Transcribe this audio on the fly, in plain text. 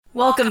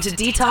Welcome to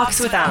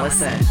Detox with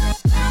Allison.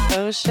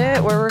 Oh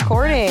shit, we're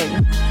recording.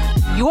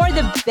 You're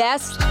the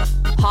best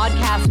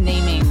podcast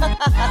naming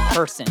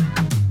person.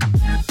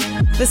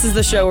 This is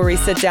the show where we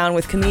sit down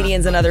with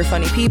comedians and other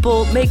funny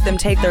people, make them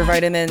take their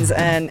vitamins,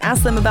 and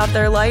ask them about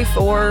their life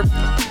or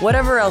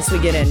whatever else we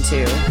get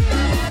into.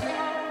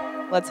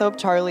 Let's hope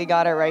Charlie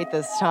got it right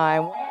this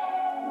time.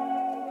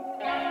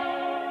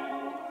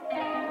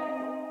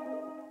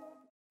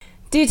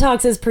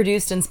 Detox is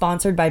produced and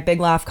sponsored by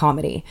Big Laugh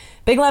Comedy.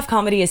 Big Laugh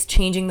Comedy is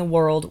changing the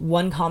world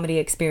one comedy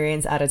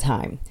experience at a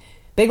time.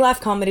 Big Laugh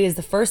Comedy is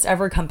the first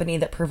ever company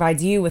that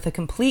provides you with a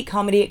complete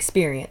comedy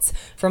experience,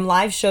 from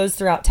live shows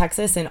throughout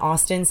Texas in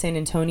Austin, San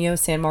Antonio,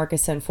 San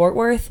Marcos, and Fort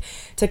Worth,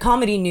 to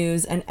comedy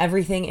news and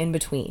everything in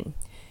between.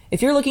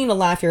 If you're looking to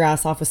laugh your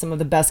ass off with some of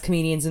the best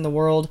comedians in the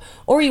world,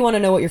 or you want to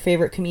know what your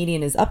favorite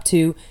comedian is up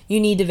to, you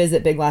need to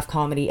visit Big Laugh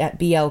Comedy at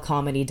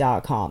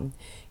blcomedy.com.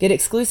 Get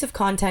exclusive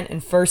content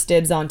and first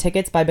dibs on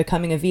tickets by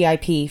becoming a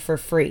VIP for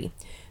free.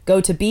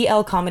 Go to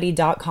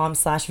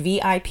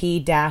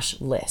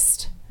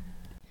blcomedy.com/VIP-list.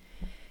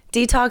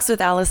 Detox with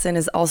Allison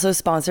is also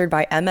sponsored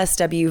by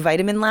MSW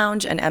Vitamin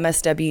Lounge and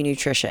MSW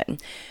Nutrition.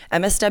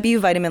 MSW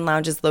Vitamin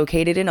Lounge is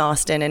located in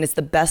Austin, and it's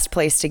the best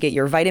place to get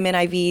your vitamin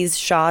IVs,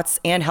 shots,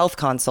 and health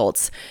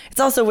consults. It's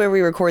also where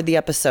we record the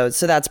episodes,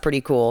 so that's pretty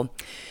cool.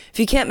 If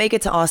you can't make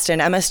it to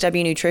Austin,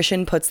 MSW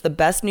Nutrition puts the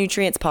best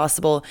nutrients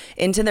possible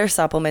into their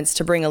supplements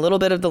to bring a little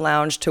bit of the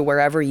lounge to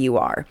wherever you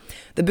are.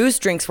 The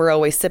boost drinks we're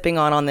always sipping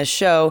on this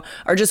show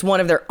are just one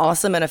of their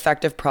awesome and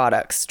effective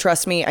products.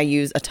 Trust me, I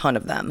use a ton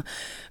of them.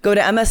 Go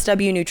to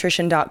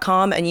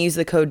mswnutrition.com and use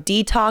the code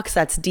DETALKS,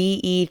 that's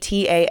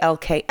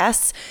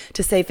DETALKS,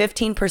 to save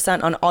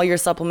 15% on all your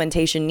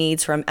supplementation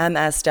needs from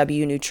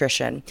MSW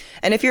Nutrition.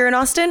 And if you're in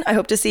Austin, I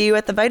hope to see you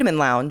at the Vitamin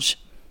Lounge.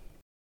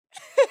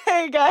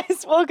 Hey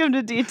guys, welcome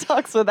to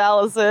Detox with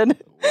Allison.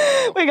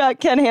 We got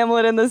Ken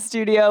Hamlet in the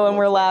studio and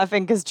we're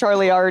laughing because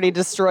Charlie already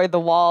destroyed the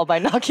wall by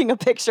knocking a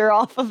picture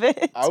off of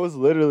it. I was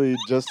literally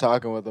just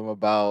talking with him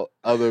about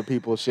other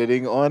people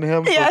shitting on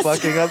him Yes. for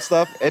fucking up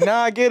stuff, and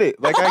now I get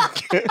it. Like, I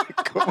get it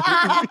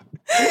completely.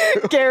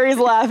 Gary's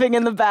laughing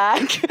in the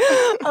back.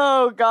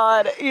 Oh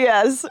God,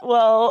 yes.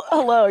 Well,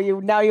 hello.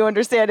 Now you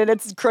understand it.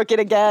 It's crooked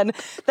again.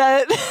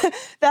 That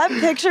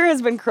picture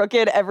has been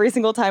crooked every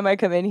single time I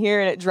come in here,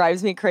 and it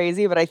drives me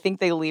crazy. But I think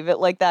they leave it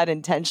like that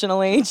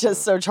intentionally,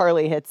 just so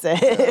Charlie hits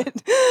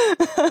it.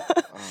 Oh,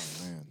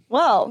 man.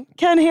 Well,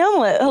 Ken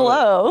Hamlet,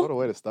 hello. What a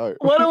way to start.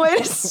 What a way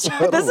to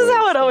start. This is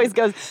how it always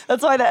goes.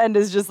 That's why the end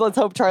is just, let's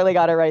hope Charlie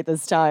got it right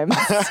this time.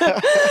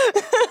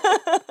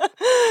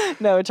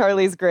 No,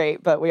 Charlie's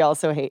great, but we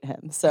also hate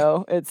him.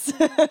 So it's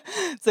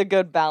a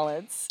good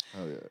balance.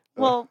 Oh, yeah.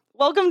 Well,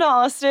 welcome to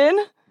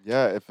Austin.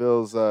 Yeah, it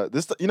feels,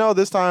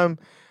 this time,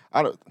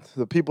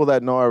 the people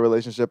that know our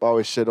relationship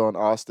always shit on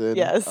Austin.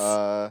 Yes.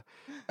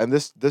 And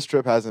this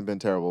trip hasn't been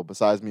terrible,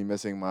 besides me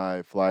missing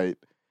my flight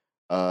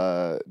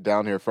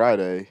down here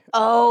Friday.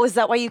 Oh, is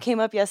that why you came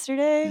up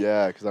yesterday?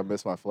 Yeah, because I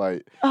missed my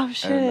flight. Oh,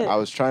 shit. And I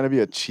was trying to be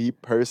a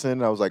cheap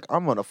person. I was like,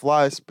 I'm going to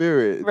fly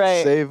Spirit,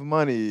 Right. save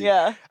money.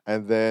 Yeah.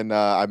 And then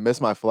I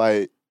missed my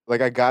flight. Like,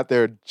 I got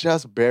there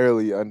just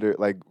barely under,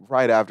 like,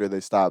 right after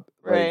they stopped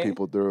letting Right.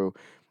 people through.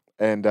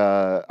 And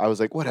I was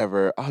like,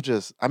 whatever, I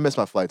miss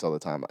my flights all the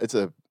time.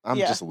 I'm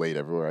Yeah. just late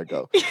everywhere I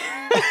go.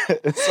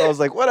 So I was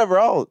like, whatever,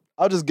 I'll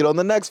just get on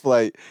the next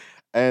flight.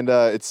 And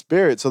it's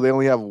Spirit, so they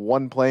only have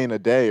one plane a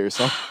day or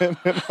something.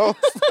 And I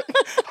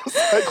was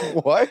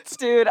like, what?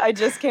 Dude, I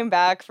just came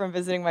back from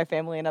visiting my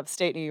family in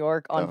upstate New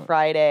York on Oh.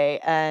 Friday,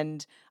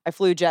 and I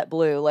flew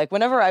JetBlue. Like,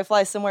 whenever I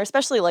fly somewhere,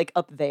 especially like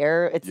up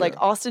there, it's like Yeah.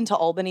 Austin to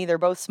Albany. They're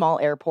both small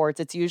airports.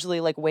 It's usually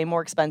like way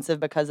more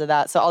expensive because of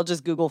that. So I'll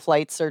just Google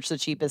flights, search the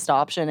cheapest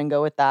option, and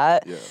go with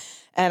that. Yeah.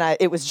 And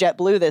it was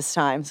JetBlue this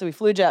time. So we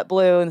flew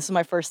JetBlue, and this is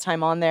my first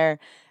time on there.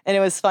 And it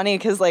was funny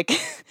because, like,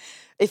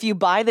 if you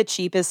buy the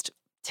cheapest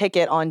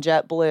ticket on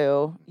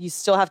JetBlue, you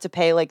still have to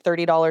pay like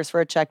 $30 for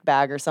a checked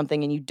bag or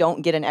something, and you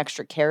don't get an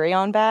extra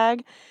carry-on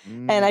bag.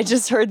 And I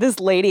just heard this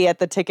lady at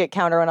the ticket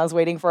counter when I was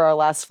waiting for our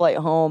last flight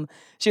home.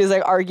 She was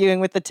like arguing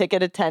with the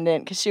ticket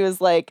attendant because she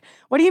was like,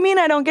 what do you mean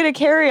I don't get a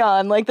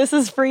carry-on? Like, this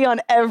is free on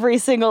every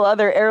single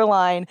other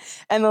airline.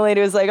 And the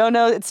lady was like, oh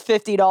no, it's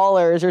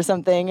 $50 or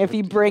something if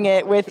you bring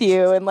it with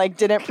you, and like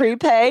didn't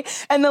prepay.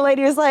 And the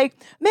lady was like,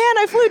 man,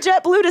 I flew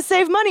JetBlue to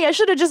save money. I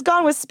should have just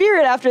gone with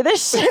Spirit after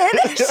this shit.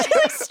 And she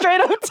like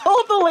straight up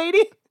told the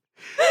lady.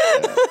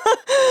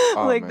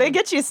 Oh, Like, they man.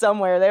 get you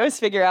somewhere. They always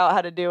figure out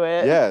how to do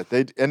it. Yeah,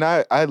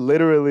 I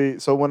literally,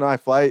 so when I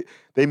flight,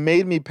 they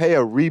made me pay a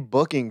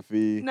rebooking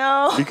fee.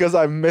 No. Because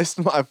I missed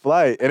my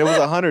flight, and it was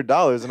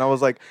 $100, and I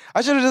was like,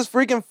 I should have just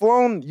freaking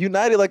flown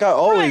United like I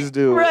always Right,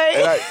 do. right.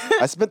 And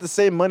I spent the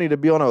same money to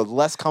be on a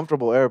less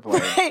comfortable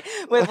airplane. Right,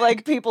 with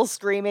like people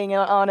screaming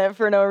on it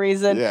for no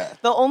reason. Yeah.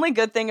 The only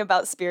good thing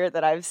about Spirit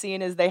that I've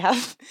seen is they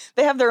have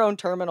their own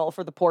terminal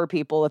for the poor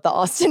people at the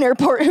Austin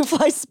airport who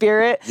fly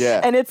Spirit.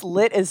 Yeah. And it's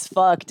lit as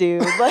fuck,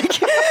 dude.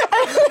 Like,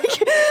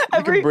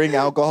 You can bring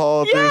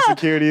alcohol through Yeah.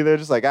 security. They're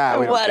just like, we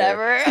don't care.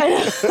 whatever.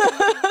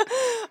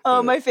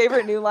 My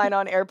favorite new line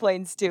on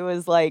airplanes too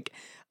is like,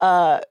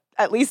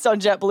 at least on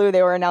JetBlue,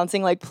 they were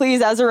announcing like,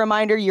 please, as a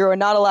reminder, you are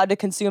not allowed to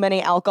consume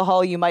any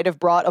alcohol you might have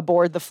brought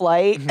aboard the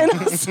flight. And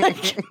I was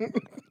like,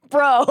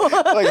 bro.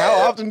 Like,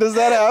 how often does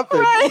that happen?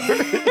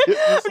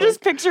 Right. I'm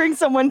just picturing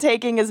someone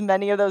taking as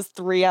many of those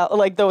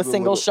those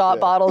single shot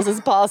bottles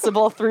as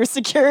possible through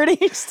security,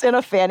 just in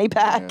a fanny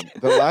pack. Man,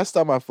 the last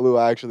time I flew,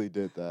 I actually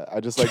did that. I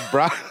just like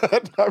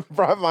I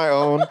brought my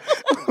own,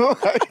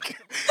 like,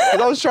 'cause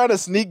I was trying to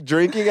sneak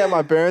drinking at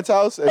my parents'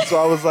 house, and so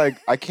I was like,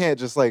 I can't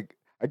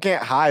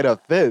hide a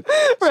fifth.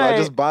 So I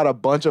just bought a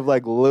bunch of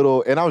like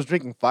little, and I was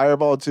drinking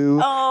Fireball too.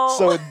 Oh.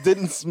 So it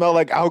didn't smell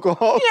like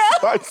alcohol. Yeah.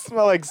 So I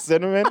smelled like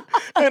cinnamon.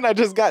 And I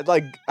got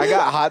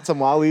hot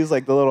tamales,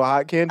 like the little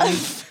hot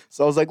candies.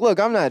 So I was like, look,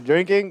 I'm not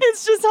drinking.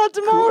 It's just hot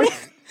tamale.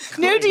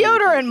 New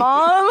deodorant,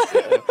 Mom.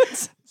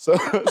 So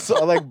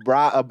I like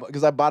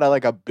because I bought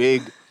like a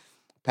big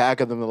pack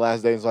of them the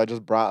last day, and so I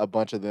just brought a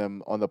bunch of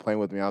them on the plane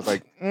with me. I was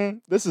like,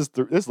 this is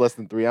less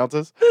than 3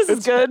 ounces.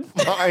 It's good.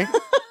 Fine.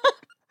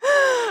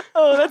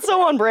 Oh, that's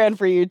so on brand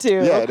for you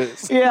too. Yeah, it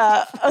is.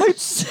 Yeah.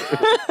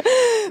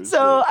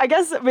 So I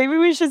guess maybe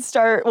we should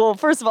start. Well,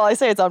 first of all, I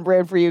say it's on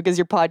brand for you because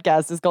your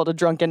podcast is called A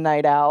Drunken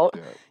Night Out.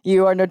 Yeah.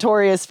 You are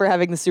notorious for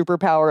having the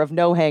superpower of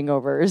no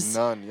hangovers.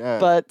 None, yeah.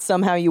 But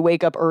somehow you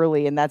wake up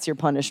early and that's your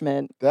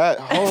punishment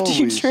after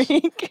you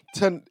drink.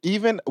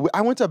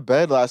 I went to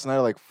bed last night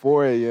at like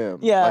 4 a.m.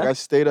 Yeah. Like I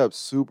stayed up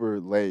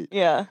super late.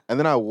 Yeah. And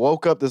then I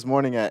woke up this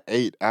morning at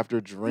 8 after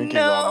drinking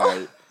all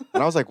night.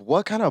 And I was like,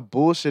 what kind of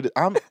bullshit?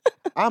 I'm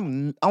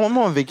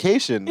on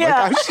vacation.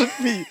 Yeah.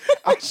 Like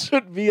I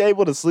should be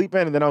able to sleep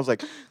in. And then I was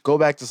like, go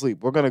back to sleep.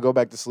 We're gonna go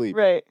back to sleep.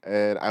 Right.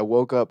 And I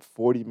woke up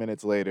 40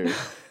 minutes later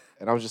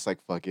and I was just like,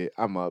 fuck it,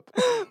 I'm up.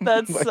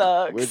 That Like,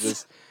 sucks.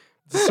 it's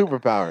a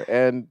superpower.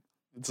 And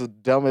it's the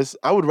dumbest.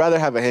 I would rather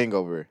have a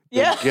hangover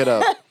than get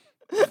up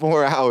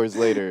 4 hours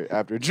later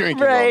after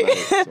drinking all night.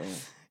 So.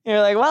 You're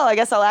like, well, I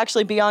guess I'll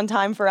actually be on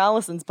time for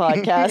Allison's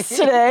podcast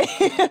today.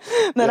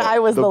 Then I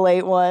was the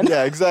late one.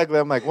 Yeah, exactly.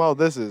 I'm like, well,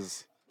 this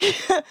is...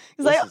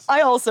 Because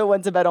I also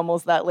went to bed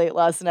almost that late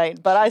last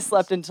night, but I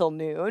slept until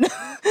noon.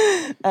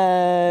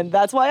 And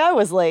that's why I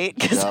was late,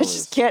 because I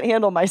just can't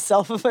handle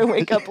myself if I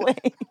wake up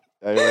late.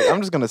 You're like,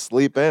 I'm just going to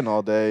sleep in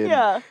all day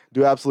and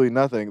do absolutely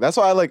nothing. That's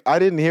why I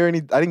didn't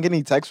get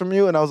any texts from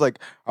you. And I was like,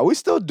 are we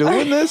still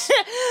doing this?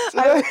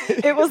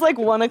 It was like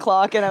 1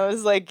 o'clock and I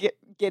was like...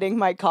 getting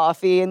my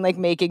coffee and like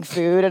making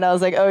food, and I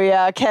was like, oh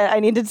yeah, Ken, I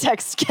need to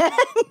text Ken.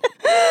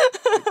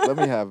 Let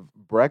me have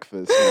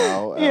breakfast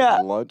now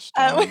at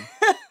lunchtime.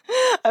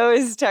 I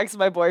always text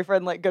my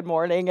boyfriend like good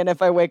morning, and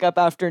if I wake up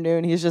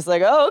afternoon, he's just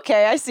like, oh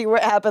okay, I see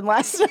what happened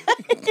last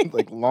night.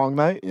 Like long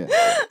night? Yeah.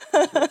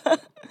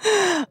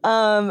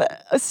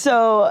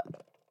 So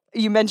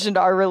you mentioned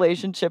our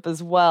relationship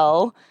as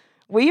well.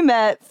 We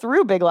met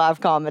through Big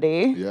Laugh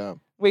Comedy. Yeah.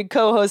 We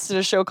co-hosted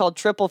a show called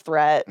Triple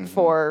Threat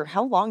for,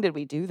 how long did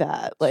we do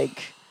that?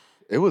 Like,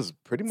 it was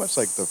pretty much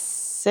like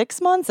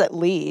 6 months at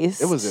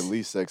least. It was at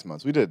least 6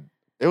 months. It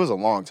was a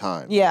long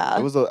time. Yeah.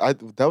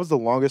 That was the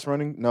longest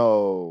running?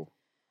 No.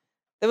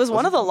 It was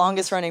one of the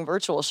longest running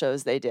virtual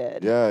shows they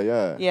did.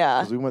 Yeah. Yeah.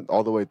 Because we went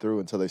all the way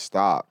through until they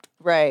stopped.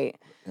 Right.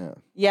 Yeah.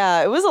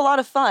 Yeah, it was a lot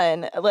of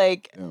fun.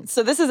 Like,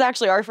 so this is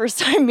actually our first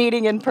time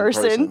meeting in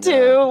person too.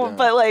 Yeah.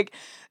 But like,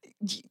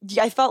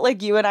 I felt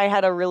like you and I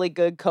had a really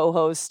good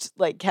co-host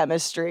like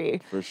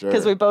chemistry. For sure.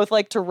 Because we both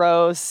like to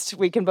roast.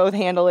 We can both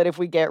handle it if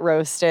we get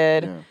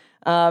roasted. Yeah.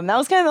 That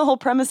was kind of the whole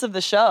premise of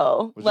the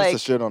show. Was like,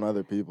 just to shit on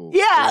other people.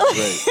 Yeah. It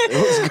was great.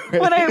 It was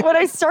great. when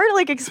I started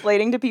like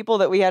explaining to people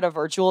that we had a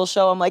virtual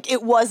show, I'm like,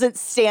 it wasn't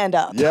stand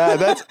up. Yeah,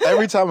 that's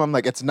every time I'm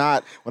like, it's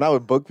not. When I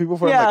would book people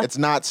for it, I'm like, it's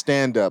not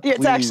stand up.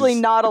 It's actually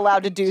not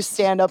allowed to do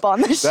stand up on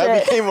this shit.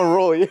 That became a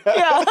rule. Yeah.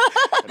 Yeah.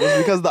 It was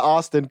because of the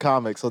Austin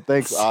comic. So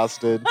thanks,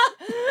 Austin.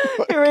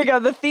 Here we go.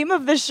 The theme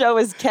of this show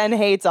is Ken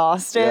hates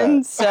Austin.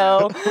 Yeah.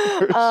 So,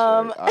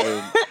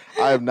 I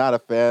am not a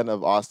fan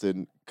of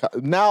Austin.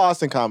 Now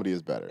Austin comedy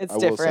is better. It's I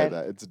will say different.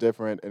 that. It's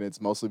different, and it's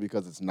mostly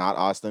because it's not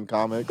Austin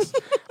comics.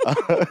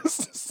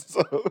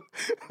 So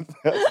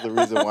that's the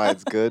reason why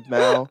it's good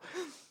now.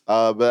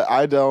 But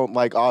I don't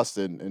like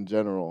Austin in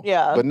general.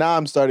 Yeah. But now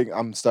I'm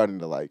starting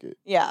to like it.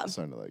 Yeah. I'm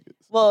starting to like it.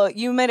 Well,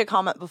 you made a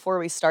comment before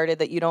we started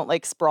that you don't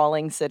like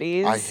sprawling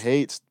cities. I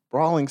hate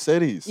sprawling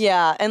cities.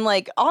 Yeah, and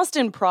like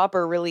Austin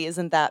proper really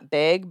isn't that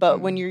big, but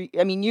when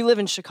you live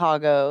in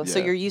Chicago, so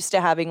Yeah. you're used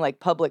to having like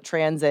public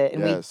transit,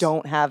 and we Yes.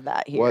 don't have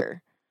that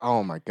here.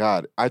 Oh my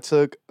God.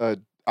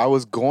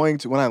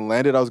 when I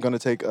landed, I was going to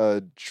take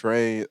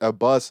a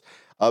bus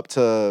up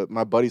to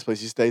my buddy's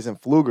place. He stays in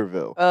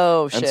Pflugerville.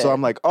 Oh shit. And so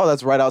I'm like, oh,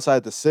 that's right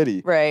outside the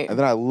city. Right. And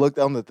then I looked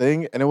on the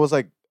thing and it was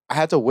like, I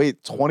had to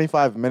wait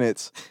 25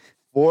 minutes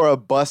for a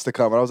bus to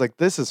come. And I was like,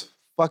 this is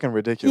fucking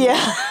ridiculous.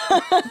 Yeah.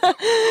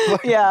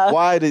 Like, yeah.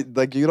 Why did,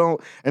 like, you don't,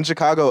 in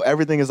Chicago,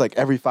 everything is like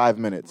every 5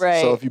 minutes.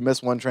 Right. So if you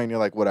miss one train, you're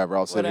like, whatever,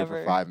 I'll sit here for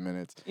Whatever. 5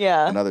 minutes.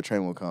 Yeah. Another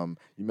train will come.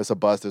 You miss a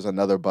bus, there's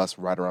another bus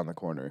right around the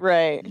corner.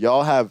 Right.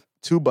 Y'all have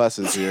 2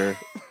 buses here.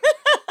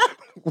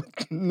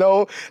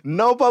 No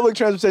public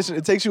transportation.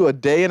 It takes you a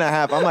day and a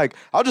half. I'm like,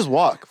 I'll just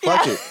walk.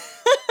 Fuck it.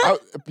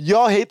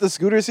 Y'all hate the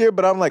scooters here,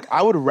 but I'm like,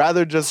 I would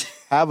rather just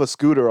have a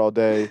scooter all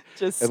day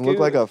Just and look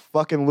like a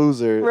fucking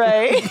loser.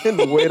 Right.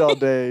 And wait all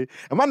day.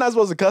 Am I not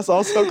supposed to cuss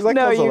also? 'Cause I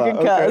No, cuss a you lot. can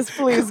Okay, cuss.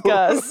 Please cool.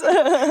 cuss.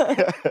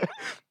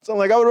 So I'm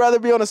like, I would rather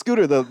be on a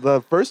scooter.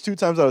 The first 2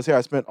 times I was here,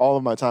 I spent all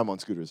of my time on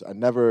scooters. I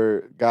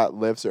never got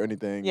lifts or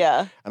anything.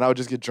 Yeah. And I would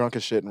just get drunk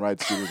as shit and ride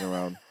scooters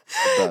around.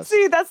 The best.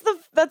 See,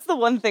 that's the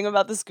one thing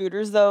about the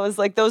scooters though, is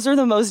like those are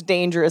the most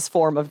dangerous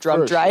form of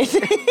drunk For sure.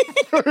 driving.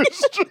 For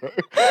sure.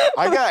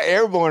 I got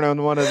airborne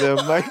on one of them,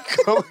 like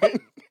going,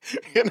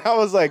 and I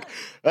was like,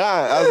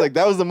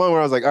 that was the moment where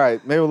I was like, all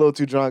right, maybe a little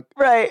too drunk.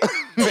 Right.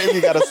 Maybe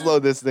you gotta slow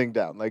this thing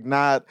down. Like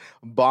not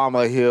bomb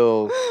a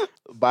hill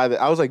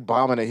I was like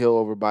bombing a hill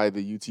over by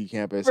the UT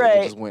campus and Right.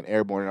 it just went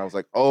airborne and I was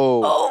like,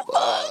 oh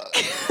fuck.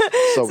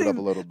 Sobered See, up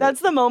a little bit. That's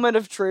the moment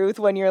of truth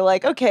when you're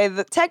like, okay,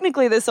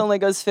 technically this only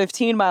goes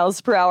 15 miles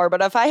per hour,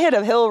 but if I hit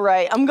a hill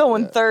right, I'm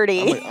going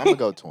 30. I'm gonna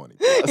go 20.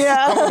 plus.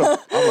 Yeah.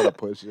 I'm gonna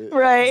push it.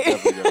 Right.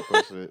 Definitely gonna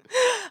push it.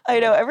 I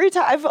know. Every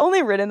time I've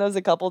only ridden those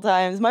a couple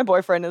times. My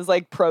boyfriend is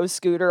like pro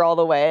scooter all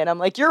the way, and I'm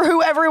like, you're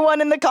who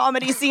everyone in the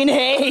comedy scene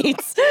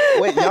hates.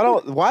 Wait,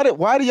 y'all don't.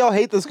 Why do y'all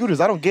hate the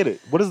scooters? I don't get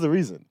it. What is the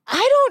reason?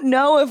 I don't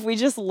know if we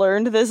just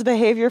learned this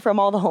behavior from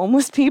all the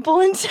homeless people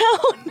in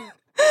town.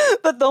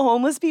 But the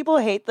homeless people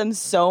hate them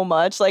so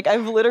much. Like,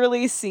 I've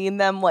literally seen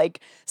them,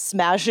 like,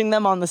 smashing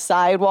them on the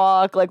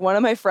sidewalk. Like, one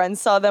of my friends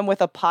saw them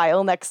with a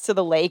pile next to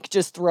the lake,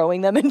 just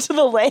throwing them into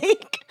the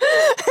lake.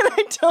 And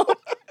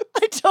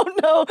I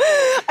don't know.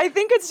 I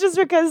think it's just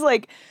because,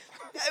 like,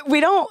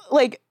 we don't,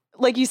 like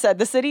you said,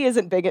 the city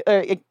isn't big,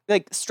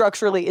 like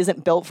structurally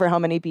isn't built for how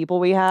many people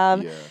we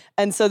have. Yeah.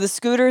 And so the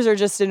scooters are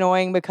just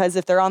annoying because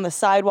if they're on the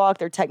sidewalk,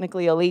 they're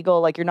technically illegal.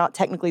 Like you're not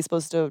technically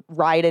supposed to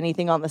ride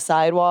anything on the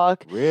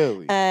sidewalk.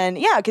 Really? And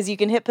yeah, because you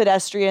can hit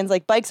pedestrians.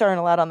 Like bikes aren't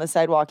allowed on the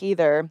sidewalk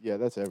either. Yeah,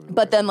 that's everywhere.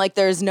 But then like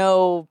there's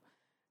not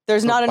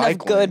enough bike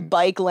good lanes.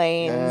 bike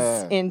lanes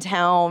Yeah. in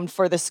town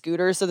for the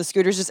scooters. So the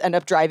scooters just end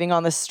up driving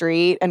on the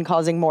street and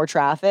causing more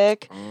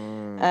traffic.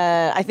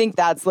 I think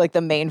that's like the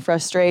main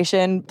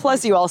frustration.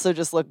 Plus, you also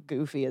just look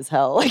goofy as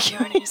hell, like you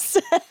already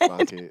said.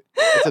 Fuck it.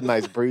 It's a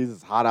nice breeze.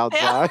 It's hot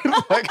outside.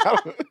 Like I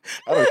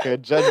don't care.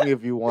 Judge me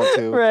if you want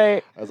to.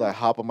 Right. As I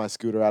hop on my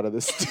scooter out of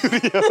the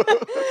studio.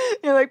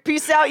 You're like,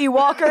 peace out, you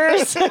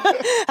walkers.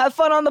 Have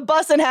fun on the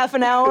bus in half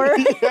an hour.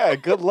 Yeah,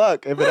 good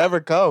luck if it ever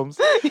comes.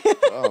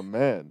 Oh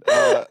man.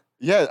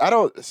 Yeah,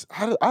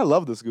 I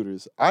love the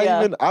scooters.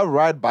 I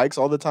ride bikes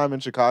all the time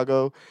in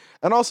Chicago.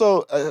 And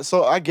also,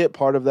 so I get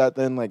part of that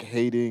then like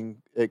hating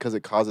it because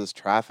it causes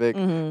traffic.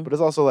 Mhm. But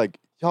it's also like,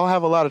 y'all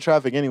have a lot of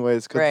traffic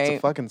anyways because it's a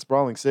Right. fucking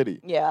sprawling city.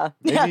 Yeah.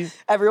 Maybe- Yeah.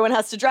 Everyone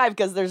has to drive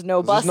because there's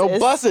no There's buses. no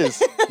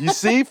buses. You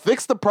see?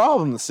 Fix the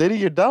problem. The city,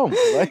 you're dumb.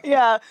 Like,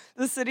 Yeah.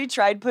 The city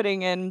tried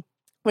putting in,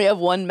 we have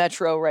one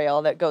metro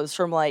rail that goes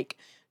from like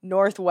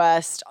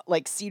northwest,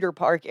 like Cedar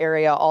Park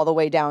area, all the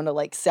way down to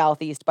like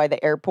southeast by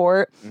the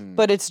airport.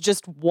 But it's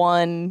just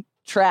one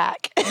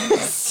track.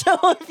 So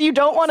if you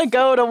don't want to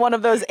go to one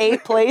of those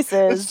 8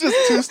 places, it's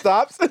just 2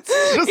 stops. It's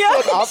just Yeah, on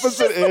it's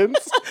opposite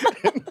ends.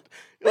 And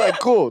you're like,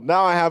 cool.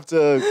 Now I have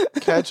to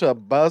catch a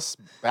bus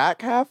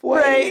back halfway.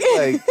 Right.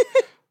 Like,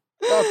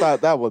 I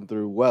thought that one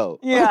through well.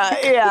 yeah,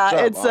 yeah,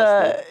 Good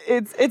job,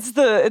 it's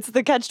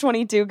the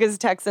catch-22 because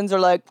Texans are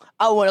like,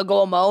 I want to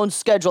go on my own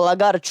schedule. I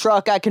got a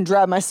truck. I can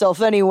drive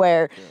myself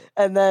anywhere.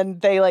 And then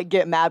they like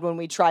get mad when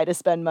we try to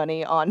spend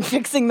money on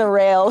fixing the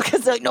rail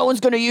because like no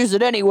one's gonna use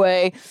it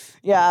anyway.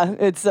 Yeah,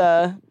 it's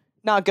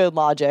not good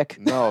logic.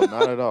 No,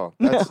 not at all.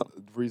 That's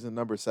reason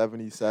number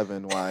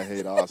 77 why I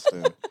hate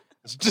Austin.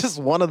 It's just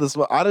one of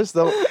the. I just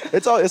don't.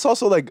 It's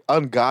also like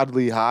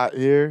ungodly hot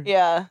here.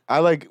 Yeah. I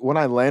like when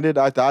I landed,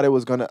 I thought it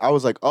was gonna. I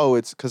was like, oh,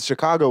 it's because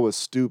Chicago was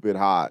stupid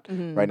hot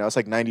right now. It's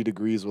like 90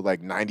 degrees with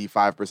like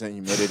 95%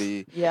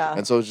 humidity. Yeah.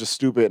 And so it's just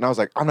stupid. And I was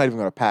like, I'm not even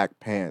gonna pack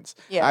pants.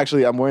 Yeah.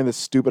 Actually, I'm wearing this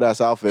stupid ass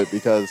outfit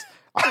because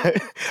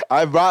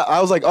I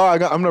was like, oh, I'm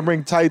gonna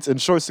bring tights and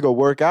shorts to go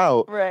work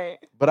out, Right.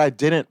 but I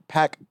didn't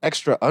pack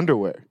extra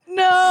underwear.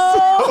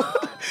 No.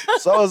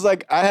 So I was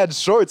like, I had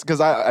shorts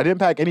because I didn't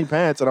pack any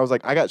pants, and I was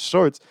like, I got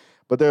shorts,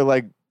 but they're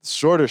like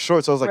shorter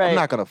shorts. So I was like, Right. I'm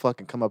not gonna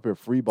fucking come up here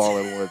free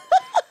balling with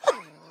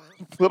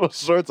little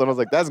shorts. And I was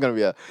like,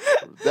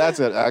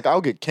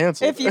 I'll get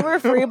canceled. If you were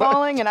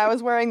freeballing and I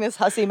was wearing this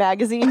Hussy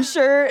Magazine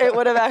shirt, it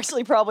would have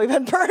actually probably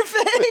been It's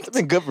perfect.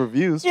 been good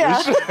reviews,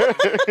 Yeah. for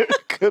sure.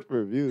 Good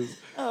reviews.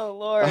 Oh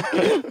Lord.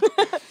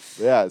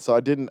 Yeah, so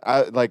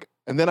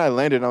and then I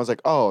landed and I was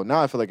like, oh,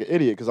 now I feel like an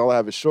idiot because all I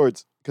have is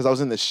shorts because I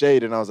was in the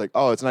shade and I was like,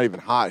 oh, it's not even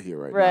hot here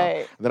right now.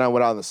 Right. And then I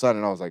went out in the sun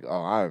and I was like,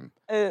 oh, I'm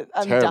I'm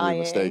terribly dying.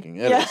 mistaken.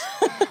 It is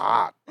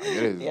hot. Like,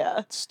 it is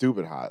Yeah.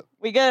 stupid hot.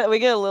 We get a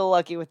little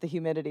lucky with the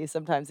humidity.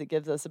 Sometimes it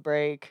gives us a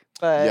break.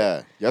 But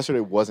Yeah. Yesterday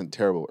wasn't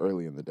terrible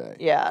early in the day.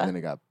 Yeah. And then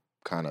it got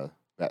kind of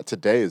bad.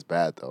 Today is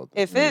bad though.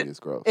 The humidity is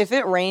gross. If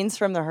it rains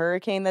from the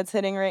hurricane that's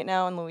hitting right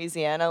now in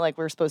Louisiana, like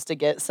we're supposed to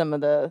get some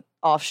of the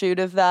offshoot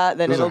of that,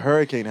 then There's it'll a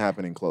hurricane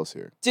happening close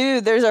here.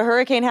 Dude, there's a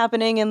hurricane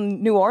happening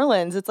in New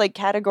Orleans. It's like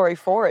category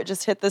 4. It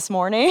just hit this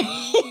morning.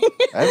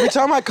 Every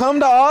time I come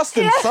to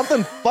Austin,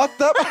 something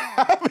fucked up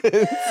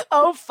happens.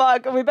 Oh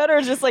fuck. We better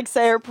just like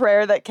say our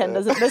prayer that Ken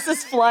doesn't miss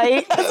his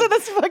flight because of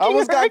this fucking I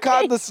almost got hurricane.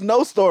 caught in the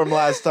snowstorm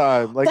last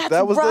time. Like That's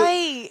that was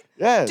right.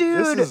 yeah,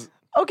 Dude. This is,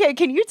 Okay,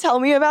 can you tell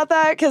me about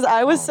that? Because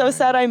I was so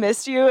sad I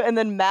missed you. And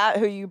then Matt,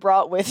 who you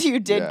brought with you,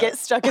 did Yeah. get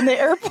stuck in the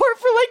airport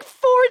for like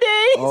 4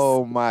 days.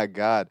 oh my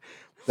God.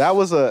 That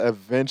was an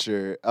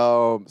adventure.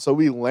 So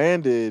we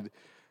landed,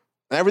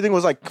 and everything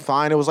was like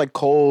fine. It was like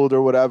cold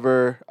or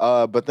whatever.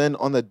 But then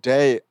on the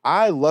day,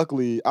 I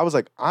was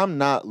like, I'm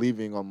not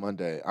leaving on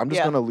Monday. I'm just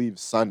Yeah. gonna leave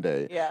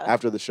Sunday Yeah.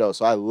 after the show.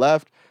 So I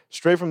left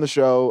straight from the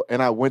show,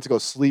 and I went to go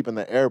sleep in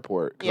the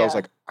airport because I was Yeah.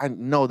 like, I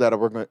know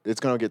that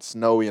it's gonna get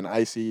snowy and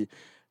icy.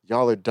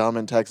 Y'all are dumb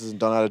in Texas and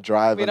don't know how to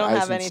drive We in don't ice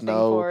have and anything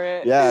snow. for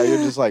it. Yeah, you're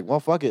just like, well,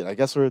 fuck it. I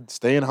guess we're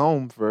staying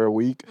home for a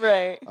week.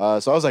 Right.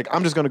 So I was like,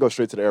 I'm just gonna go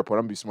straight to the airport.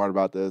 I'm gonna be smart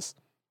about this.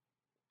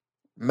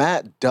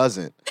 Matt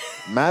doesn't.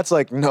 Matt's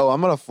like, no,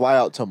 I'm gonna fly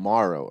out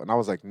tomorrow. And I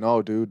was like,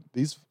 no, dude,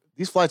 these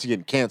flights are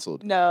getting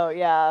canceled. No,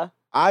 yeah.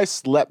 I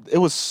slept. It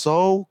was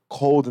so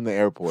cold in the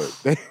airport.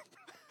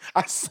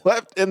 I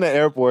slept in the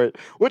airport,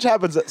 which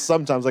happens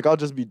sometimes. Like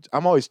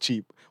I'm always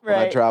cheap when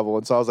I Right. travel.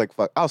 And so I was like,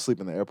 fuck, I'll sleep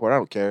in the airport. I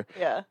don't care.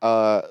 Yeah.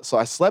 So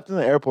I slept in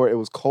the airport. It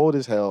was cold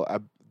as hell.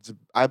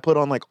 I put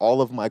on like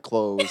all of my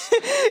clothes.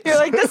 You're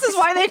like, this is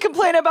why they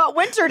complain about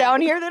winter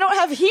down here. They don't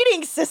have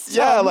heating systems.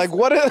 Yeah, like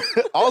what?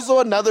 Also,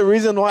 another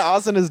reason why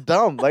Austin is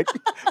dumb. Like,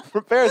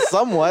 prepare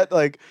somewhat.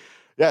 Like,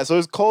 yeah. So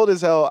it's cold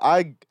as hell.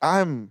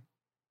 I'm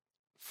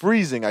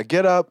freezing. I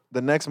get up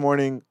the next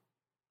morning.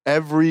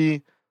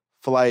 Every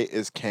flight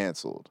is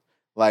canceled.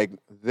 Like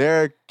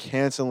they're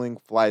canceling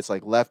flights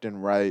like left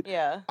and right.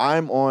 Yeah.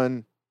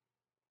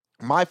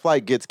 My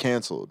flight gets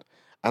canceled.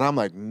 And I'm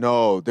like,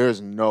 no, there's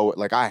no,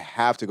 like, I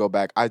have to go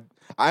back. I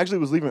actually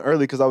was leaving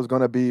early because I was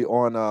going to be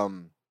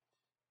on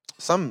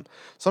some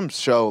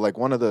show, like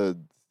one of the,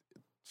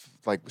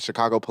 like,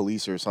 Chicago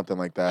Police or something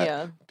like that.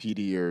 Yeah.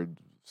 PD or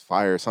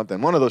Fire or something.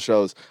 One of those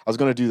shows. I was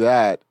going to do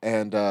that.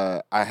 And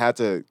I had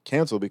to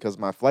cancel because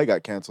my flight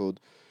got canceled.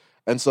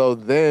 And so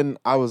then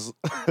I was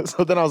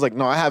like,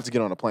 no, I have to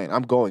get on a plane.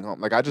 I'm going home.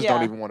 Like, I just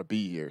don't Yeah. even want to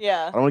be here.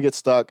 Yeah. I don't want to get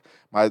stuck.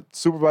 My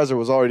supervisor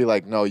was already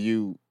like, no,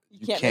 you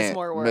can't miss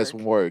more work. miss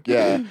work.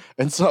 Yeah.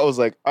 And so I was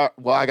like,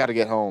 well, I got to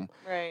get home.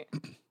 Right.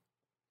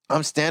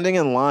 I'm standing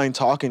in line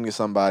talking to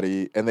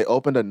somebody, and they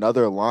opened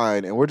another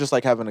line, and we're just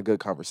like having a good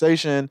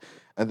conversation.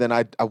 And then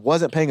I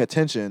wasn't paying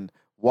attention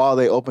while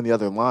they opened the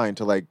other line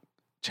to like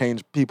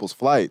change people's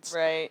flights.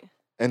 Right.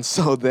 And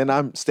so then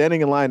I'm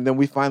standing in line, and then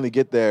we finally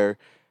get there.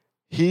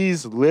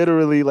 He's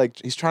literally like,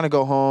 he's trying to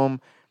go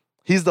home.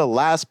 He's the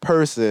last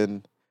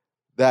person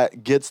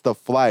that gets the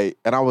flight.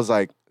 And I was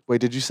like, wait,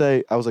 did you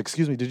say, I was like,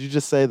 excuse me, did you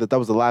just say that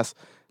was the last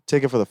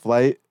ticket for the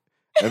flight?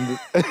 And,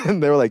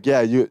 and they were like,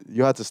 yeah, you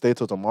have to stay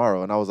till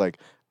tomorrow. And I was like,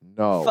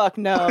 no. Fuck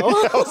no.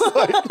 I was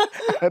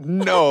like,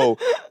 no,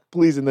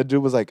 please. And the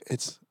dude was like,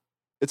 it's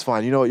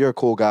fine. You know what? You're a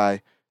cool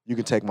guy. You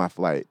can take my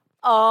flight.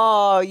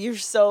 Oh, you're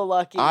so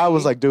lucky. I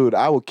was like, dude,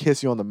 I will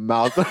kiss you on the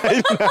mouth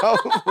right now.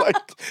 Like,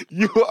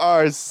 you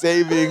are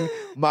saving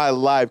my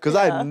life. Because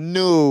Yeah. I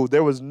knew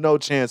there was no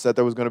chance that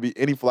there was going to be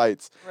any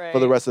flights for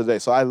the Right. rest of the day.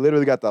 So I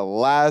literally got the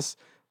last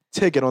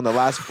ticket on the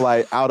last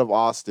flight out of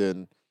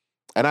Austin.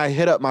 And I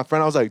hit up my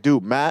friend. I was like,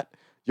 dude, Matt,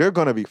 you're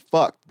going to be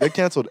fucked. They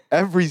canceled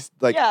every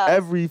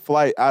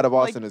flight out of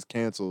Austin is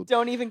canceled.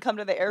 Don't even come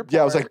to the airport.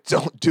 Yeah, I was like,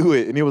 don't do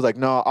it. And he was like,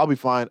 no, I'll be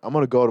fine. I'm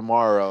going to go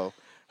tomorrow.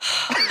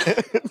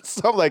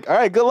 So I'm like, all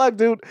right, good luck,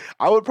 dude.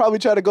 I would probably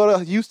try to go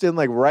to Houston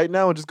like right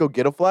now and just go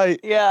get a flight.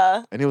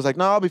 yeah. And he was like,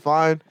 no, I'll be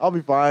fine. I'll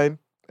be fine.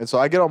 And so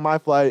I get on my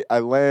flight. I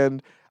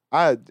land.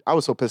 I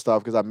was so pissed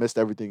off because I missed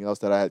everything else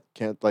that I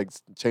can't like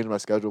change my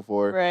schedule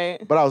for.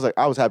 Right. But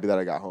I was happy that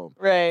I got home.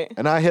 Right.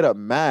 And I hit up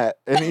Matt,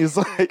 and he's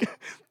like,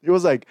 he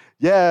was like,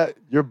 yeah,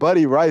 your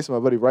buddy Rice, my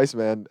buddy Rice,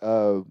 man,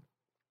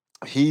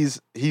 he's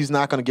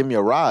not gonna give me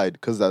a ride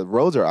because the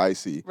roads are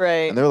icy.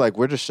 Right. And they're like,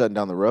 we're just shutting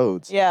down the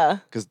roads. Yeah.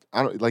 Because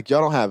I don't like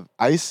y'all don't have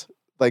ice.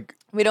 Like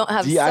We don't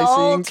have De-icing?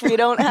 salt. We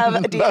don't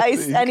have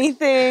de-ice Nothing.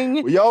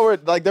 anything. y'all were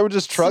like they were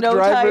just truck Snow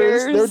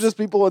drivers. They were tires. just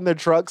people in their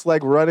trucks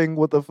like running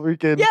with the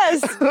freaking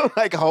Yes.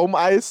 like home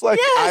ice, like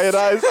Yes.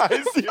 iodized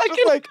ice. You're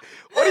just like,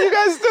 what are you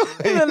guys doing?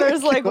 And then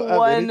there's like You don't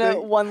have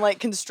anything? one like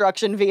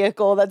construction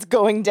vehicle that's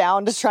going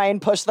down to try and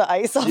push the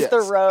ice off the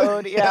Yes.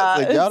 road. Yes, Yeah.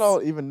 like, y'all it's-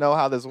 don't even know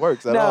how this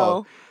works at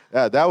all. No.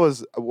 Yeah, that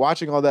was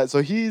watching all that.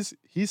 So he's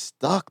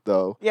stuck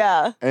though.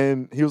 Yeah.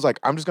 And he was like,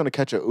 I'm just gonna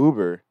catch an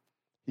Uber.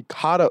 He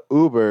caught a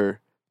Uber.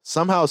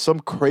 Somehow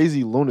some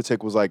crazy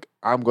lunatic was like,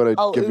 I'm gonna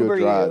I'll give Uber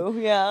you a drive.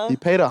 you. Yeah. He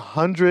paid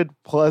 $100+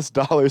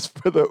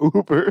 for the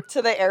Uber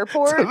To the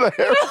airport. to the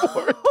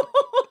airport.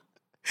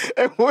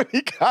 And when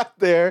he got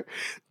there,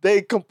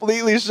 they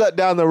completely shut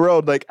down the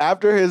road. Like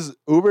after his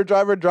Uber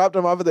driver dropped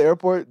him off at the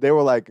airport, they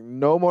were like,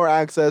 no more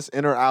access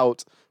in or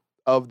out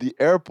of the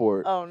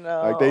airport. Oh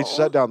no. Like they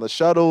shut down the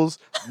shuttles.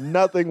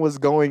 Nothing was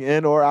going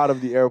in or out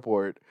of the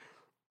airport.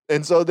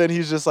 And so then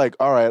he's just like,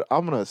 all right,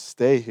 I'm going to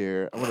stay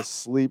here. I'm going to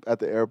sleep at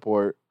the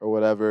airport or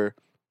whatever.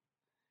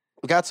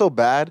 It got so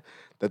bad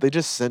that they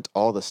just sent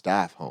all the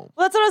staff home.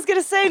 Well, that's what I was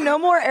gonna say. No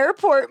more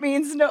airport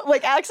means no,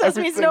 like access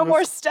means Everything no was-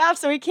 more staff,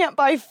 so we can't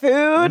buy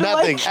food.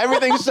 Nothing. Like,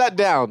 Everything shut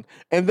down.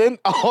 And then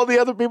all the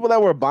other people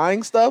that were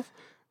buying stuff,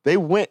 they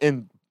went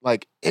and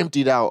like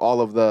emptied out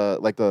all of the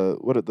like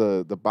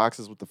the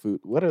boxes with the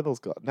food. What are those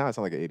called? Now I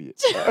sound like an idiot.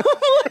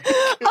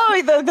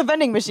 oh, the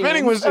vending machines.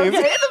 Vending machines.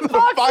 Okay, the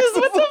boxes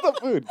with the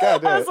food.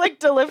 God damn. I was like,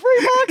 delivery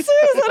boxes?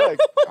 Like,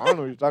 I don't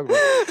know what you're talking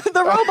about.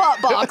 The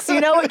robot box,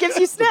 you know, it gives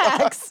you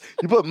snacks.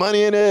 You put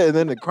money in it, and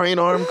then the crane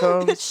arm It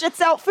comes.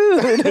 shits out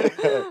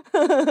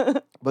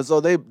food. But so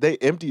they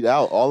emptied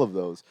out all of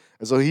those,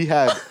 and so he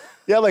had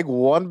like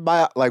one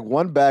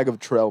bag of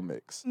trail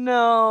mix.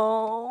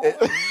 No.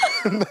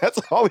 And that's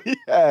all he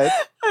had.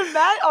 And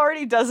Matt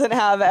already doesn't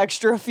have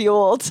extra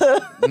fuel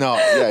to. No,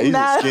 yeah, he's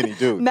Matt, a skinny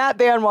dude. Matt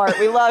Banwart,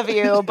 we love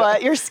you,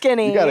 but you're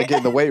skinny. You gotta get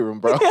in the weight room,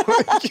 bro.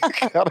 You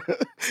gotta.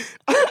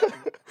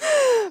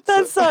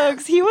 That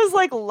sucks. He was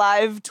like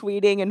live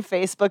tweeting and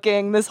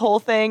Facebooking this whole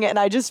thing, and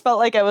I just felt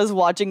like I was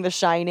watching The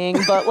Shining,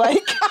 but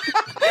like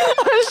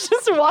I was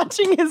just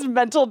watching his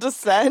mental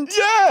descent.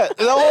 Yeah,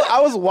 I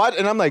was watching,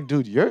 and I'm like,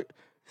 dude, you're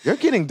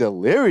getting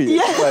delirious.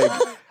 Yeah.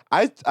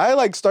 Like, I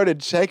like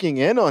started checking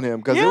in on him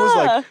because it was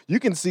Yeah. like you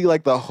can see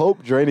like the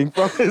hope draining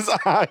from his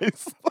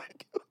eyes.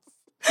 Like,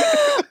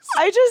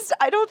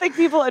 I don't think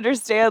people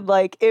understand,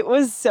 like, it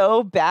was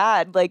so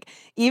bad. Like,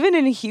 even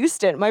in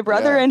Houston, my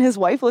brother Yeah. and his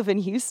wife live in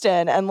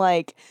Houston, and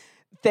like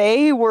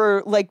they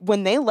were like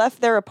when they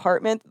left their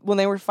apartment, when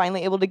they were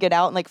finally able to get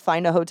out and like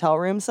find a hotel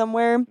room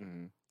somewhere,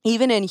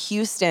 even in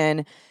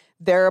Houston,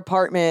 their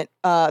apartment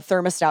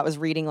thermostat was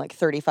reading like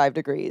 35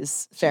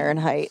 degrees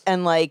Fahrenheit.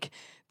 And like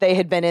they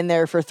had been in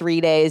there for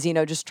 3 days, you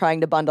know, just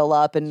trying to bundle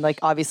up and like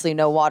obviously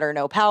no water,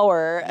 no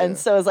power. And Yeah.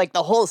 so it's like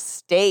the whole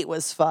state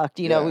was fucked.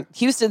 You know, Yeah.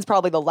 Houston's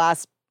probably the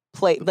last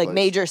like place.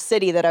 major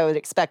city that I would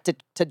expect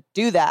to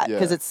do that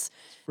because Yeah. it's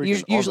freaking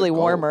on the usually go.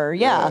 warmer.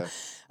 Yeah.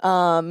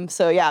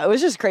 So yeah, it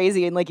was just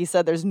crazy. And like you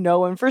said, there's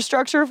no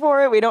infrastructure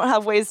for it. We don't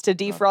have ways to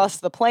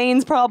defrost the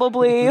planes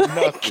probably.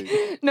 Like,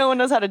 Nothing. no one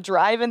knows how to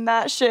drive in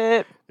that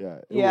shit. Yeah.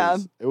 Yeah.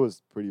 It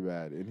was pretty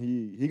bad, and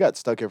he got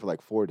stuck here for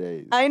like 4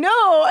 days. I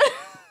know.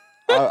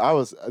 I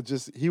was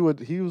just he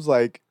was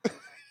like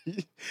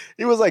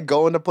he was like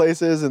going to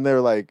places, and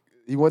they're like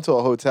he went to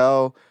a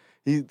hotel.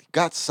 He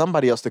got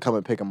somebody else to come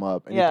and pick him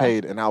up, and Yeah. he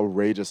paid an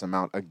outrageous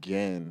amount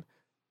again.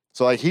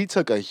 So like he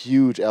took a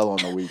huge L on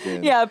the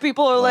weekend. Yeah,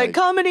 people are like, Like-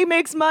 comedy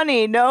makes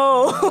money.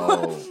 No.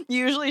 No.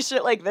 Usually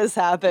shit like this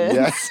happens.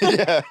 Yeah.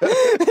 Yeah.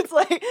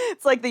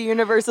 It's like the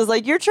universe is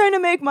like, you're trying to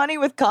make money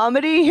with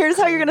comedy. Here's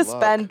how you're gonna Good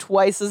luck. spend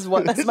twice as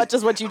much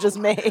as what you just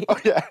made. Oh,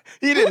 yeah.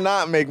 He did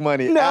not make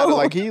money. No.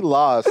 Like he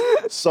lost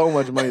so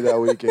much money that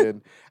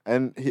weekend.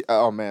 And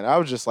oh man, I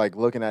was just like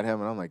looking at him,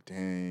 and I'm like,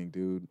 dang,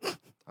 dude.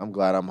 I'm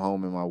glad I'm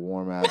home in my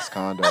warm ass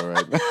condo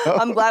right now.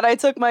 I'm glad I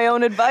took my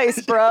own advice,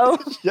 bro.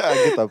 Yeah,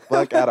 get the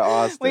fuck out of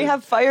Austin. We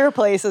have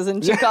fireplaces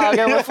in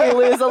Chicago if we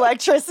lose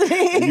electricity.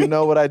 And you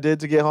know what I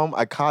did to get home?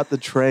 I caught the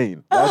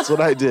train. That's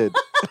what I did.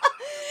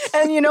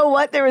 And you know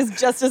what? There was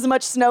just as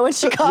much snow in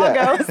Chicago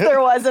Yeah. as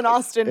there was in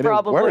Austin, And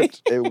probably. it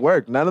worked. It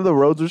worked. None of the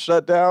roads were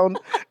shut down.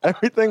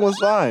 Everything was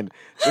fine.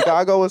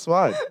 Chicago was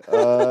fine.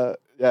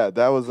 Yeah,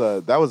 that was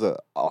a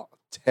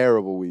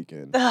terrible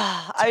weekend.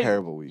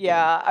 Terrible weekend.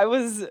 Yeah,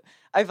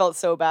 I felt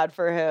so bad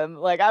for him.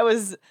 Like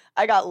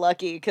I got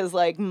lucky because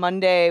like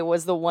Monday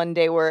was the one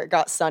day where it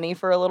got sunny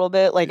for a little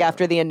bit, like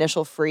after the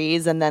initial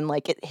freeze, and then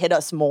like it hit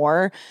us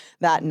more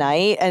that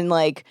night. And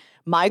like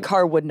my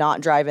car would not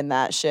drive in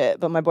that shit,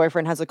 but my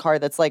boyfriend has a car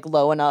that's like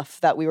low enough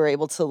that we were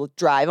able to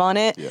drive on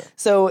it. Yeah.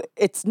 So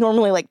it's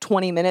normally like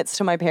 20 minutes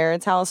to my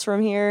parents' house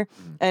from here.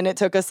 And it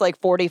took us like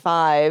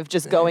 45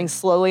 just going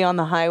slowly on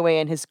the highway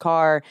in his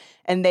car.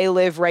 And they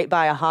live right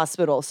by a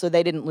hospital, so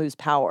they didn't lose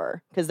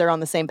power because they're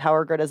on the same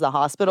power grid as the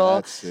hospital.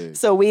 That's sick.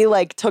 So we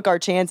like took our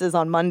chances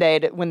on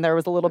Monday when there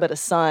was a little bit of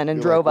sun and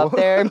You're drove like, up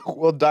there.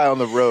 We'll die on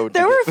the road.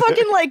 There were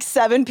fucking like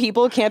 7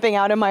 people camping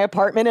out in my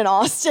apartment in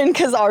Austin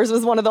because ours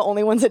was one of the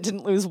only ones that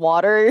didn't lose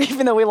water,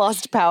 even though we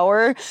lost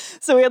power.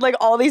 So we had like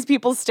all these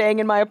people staying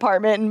in my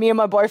apartment, and me and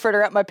my boyfriend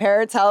are at my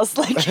parents' house,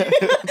 like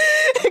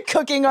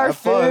cooking our Have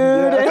food fun,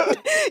 yeah. and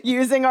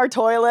using our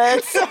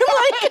toilets.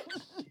 Like,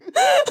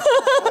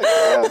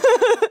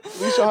 At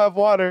least you'll have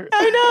water.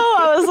 I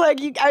know. I was like,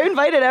 I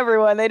invited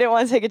everyone. They didn't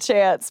want to take a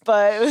chance,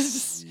 but it was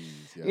just,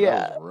 Jeez, yeah.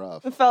 That was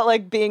rough. it felt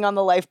like being on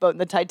the lifeboat in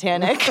the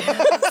Titanic.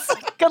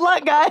 Good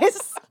luck,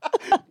 guys.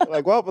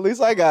 Like, well, at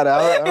least I got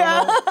out. I don't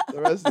Yeah. know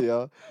the rest of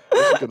y'all. I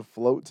guess you can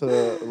float to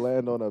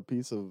land on a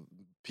piece of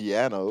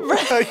piano.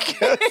 I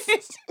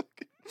guess.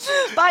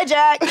 Bye,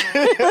 Jack.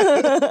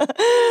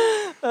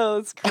 Oh,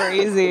 it's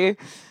crazy.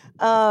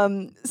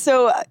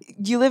 So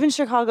you live in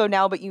Chicago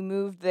now, but you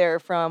moved there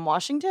from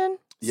Washington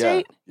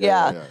State?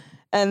 Yeah.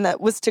 And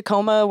that was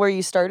Tacoma where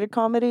you started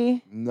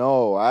comedy?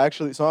 No,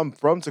 so I'm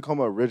from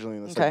Tacoma originally.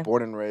 That's Okay. like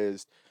born and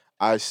raised.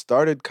 I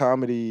started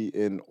comedy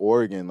in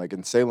Oregon, like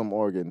in Salem,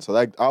 Oregon. So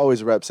I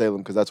always rep Salem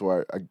because that's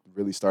where I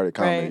really started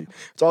comedy. Right.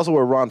 It's also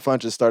where Ron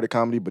Funches started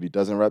comedy, but he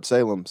doesn't rep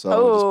Salem. So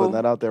I'm just putting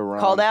that out there, Ron.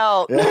 Called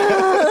out.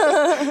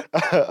 Yeah.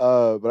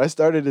 But I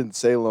started in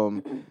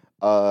Salem,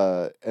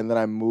 and then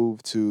I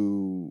moved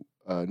to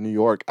New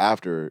York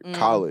after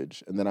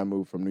college, and then I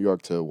moved from New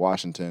York to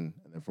Washington,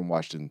 and then from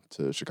Washington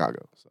to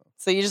Chicago.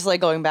 So you just like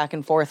going back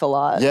and forth a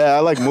lot. Yeah, I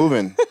like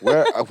moving.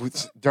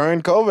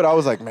 During COVID, I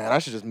was like, man, I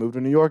should just move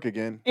to New York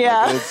again.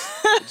 Yeah. Like,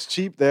 it's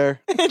cheap there.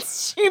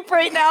 It's cheap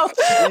right now.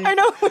 I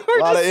know A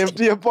lot of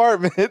empty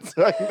apartments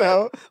right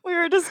now. We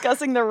were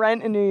discussing the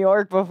rent in New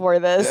York before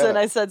this, Yeah. and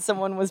I said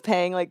someone was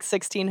paying like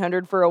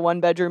 $1,600 for a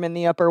 1-bedroom in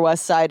the Upper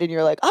West Side, and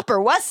you're like,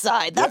 Upper West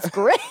Side? That's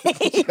great.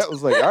 I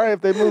was like, all right, if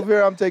they move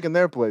here, I'm taking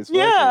their place. Fuck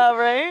Yeah, it.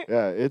 right?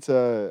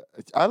 Yeah,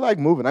 I like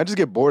moving. I just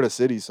get bored of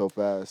cities so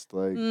fast.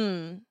 Like,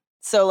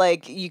 So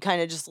like you kind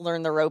of just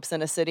learn the ropes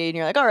in a city, and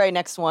you're like, all right,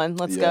 next one,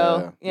 let's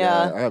go.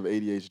 Yeah. I have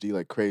ADHD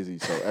like crazy,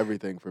 so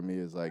everything for me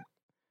is like,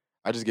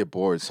 I just get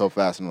bored so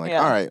fast. And I'm like,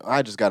 Yeah. all right,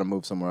 I just got to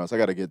move somewhere else. I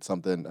got to get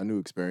a new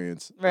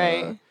experience.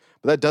 Right.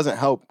 But that doesn't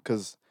help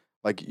because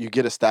like you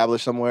get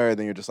established somewhere and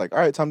then you're just like, all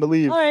right, time to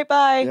leave. All right,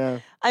 bye. Yeah.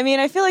 I mean,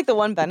 I feel like the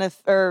one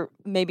benefit, or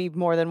maybe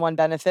more than one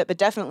benefit, but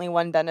definitely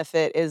one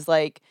benefit is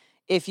like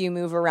if you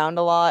move around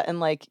a lot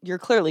and like you're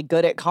clearly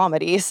good at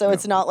comedy. So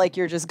it's not like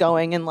you're just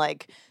going and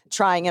like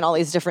trying in all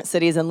these different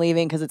cities and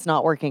leaving because it's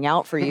not working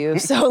out for you.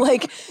 So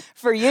like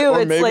for you,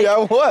 Or it's maybe like, I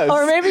was.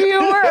 or maybe you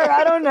were.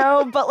 I don't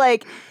know, but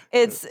like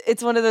it's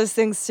one of those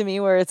things to me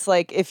where it's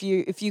like if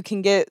you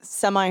can get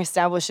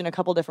semi-established in a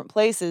couple different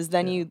places,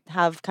 then you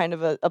have kind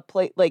of a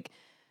place like.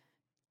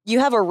 You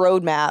have a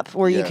roadmap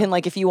where you Yeah. can,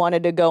 like, if you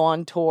wanted to go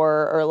on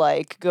tour or,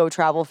 like, go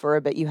travel for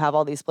a bit, you have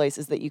all these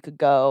places that you could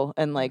go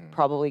and, like,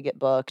 probably get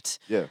booked,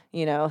 Yeah.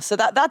 you know? So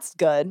that's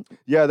good.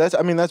 Yeah,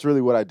 that's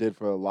really what I did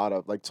for a lot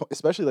of like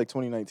especially like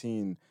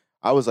 2019.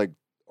 I was like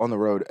on the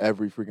road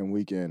every freaking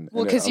weekend.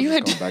 Well, and I because was you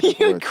just had, going back and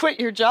you had forth. quit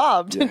your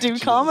job to Yeah, do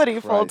Jesus comedy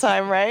Christ. full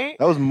time, right?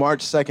 That was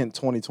March 2nd,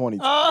 2020.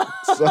 Oh.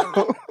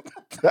 So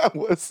that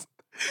was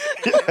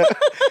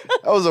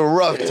that was a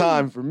rough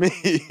time for me.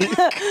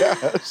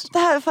 Gosh.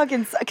 That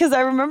fucking, because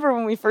I remember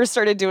when we first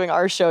started doing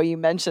our show, you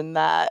mentioned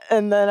that.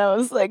 And then I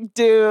was like,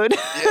 dude,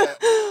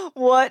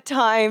 what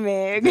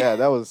timing? Yeah,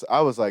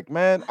 I was like,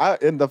 man,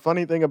 and the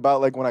funny thing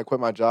about like when I quit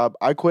my job,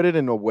 I quit it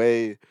in a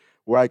way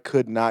where I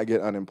could not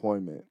get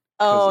unemployment.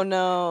 Oh,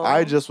 no.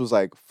 I just was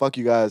like, fuck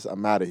you guys,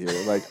 I'm out of here.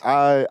 Like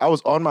I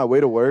was on my way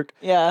to work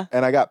Yeah.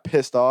 and I got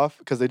pissed off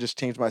because they just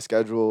changed my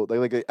schedule.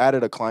 They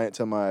added a client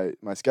to my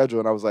schedule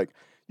and I was like,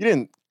 you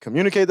didn't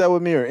communicate that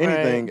with me or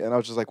anything. Right. And I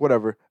was just like,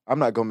 whatever, I'm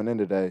not coming in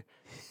today.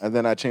 And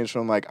then I changed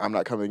from like, I'm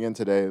not coming in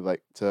today,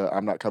 like to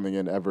I'm not coming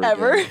in ever.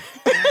 Ever? Again.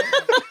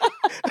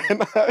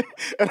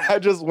 and I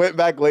just went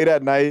back late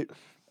at night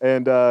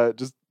and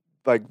just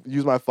like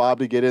used my fob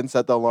to get in,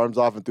 set the alarms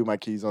off and threw my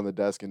keys on the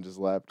desk and just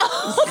left.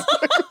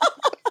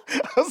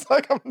 I was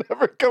like, I'm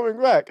never coming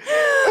back.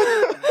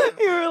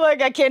 You were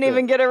like, I can't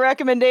even get a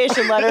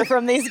recommendation letter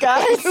from these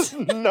guys.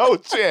 No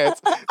chance.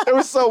 They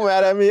were so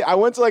mad at me. I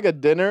went to like a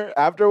dinner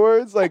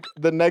afterwards, like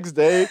the next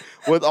day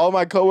with all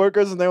my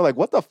coworkers, and they were like,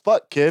 what the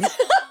fuck, Ken?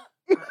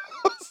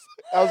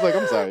 I was like,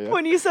 I'm sorry. Yeah.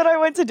 When you said I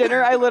went to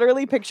dinner, I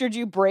literally pictured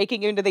you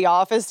breaking into the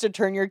office to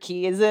turn your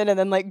keys in and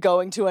then like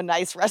going to a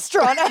nice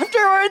restaurant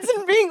afterwards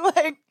and being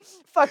like,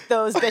 fuck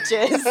those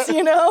bitches,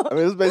 you know? I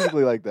mean, it was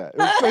basically like that. It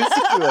was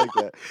basically like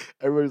that.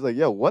 Everybody's like,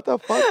 yo, what the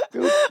fuck,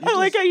 dude? I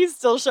like how you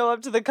still show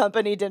up to the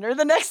company dinner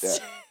the next day.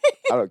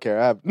 I don't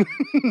care. I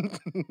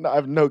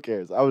have no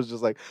cares. I was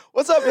just like,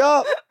 what's up,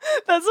 y'all?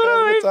 That's one Have a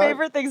of my good time.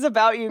 favorite things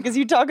about you because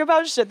you talk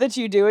about shit that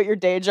you do at your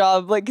day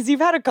job. Like, because you've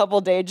had a couple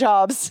day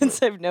jobs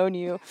since I've known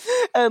you.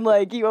 And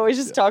like, you always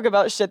just talk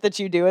about shit that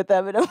you do at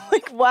them. And I'm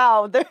like,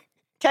 wow,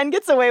 Ken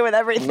gets away with No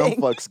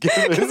everything. fucks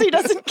given. Because he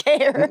doesn't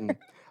care. Mm-mm.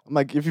 I'm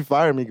like, if you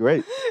fire me,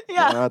 great.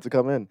 Yeah. I don't have to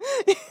come in.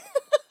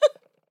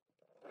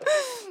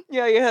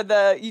 Yeah, you had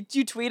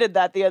you tweeted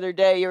that the other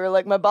day. You were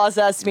like, my boss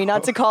asked me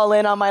not to call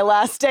in on my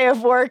last day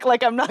of work.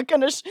 Like I'm not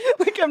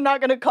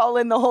gonna call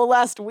in the whole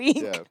last week.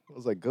 Yeah, I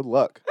was like, good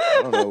luck. I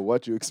don't know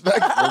what you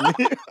expect from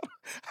me.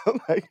 I'm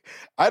like,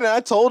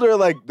 I told her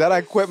like that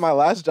I quit my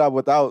last job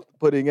without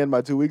putting in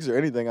my 2 weeks or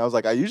anything. I was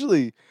like,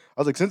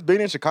 since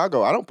being in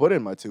Chicago, I don't put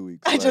in my 2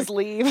 weeks. I Like, just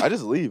leave. I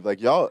just leave.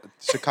 Like y'all,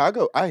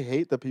 Chicago. I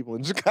hate the people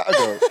in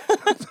Chicago.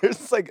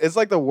 It's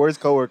like the worst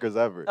coworkers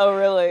ever. Oh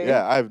really?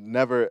 Yeah,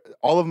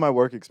 all of my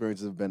work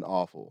experiences have been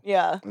awful.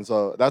 Yeah. And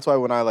so that's why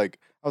when I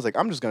was like,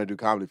 I'm just gonna do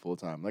comedy full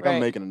time. Like Right.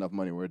 I'm making enough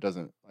money where it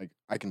doesn't like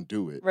I can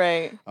do it.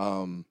 Right.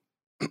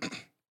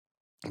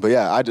 But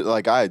yeah,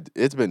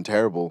 it's been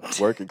terrible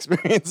work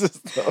experiences.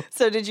 So.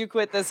 So did you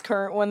quit this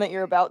current one that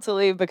you're about to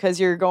leave because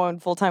you're going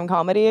full-time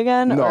comedy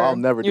again? No, or I'll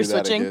never do you're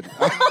that switching? again.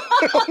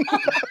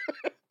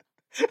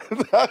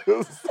 I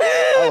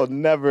will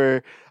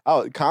never.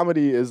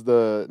 Comedy is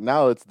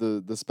it's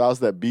the spouse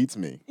that beats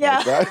me.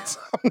 Yeah. Like,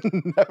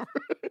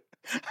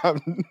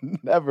 I'm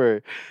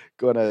never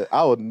gonna.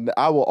 I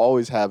will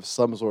always have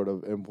some sort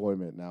of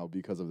employment now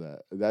because of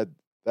that.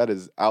 that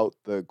is out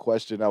the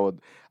question.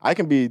 I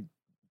can be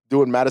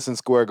doing Madison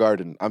Square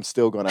Garden. I'm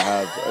still gonna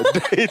have a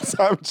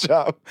daytime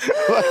job.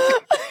 Like,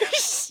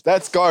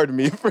 that scarred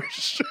me for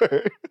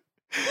sure.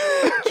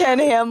 Ken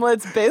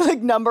Hamlet's big,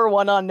 like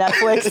 #1 on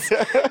Netflix,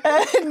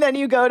 and then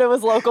you go to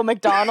his local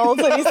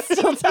McDonald's, and he's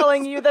still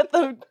telling you that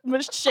the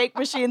shake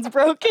machine's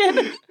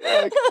broken.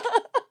 Like,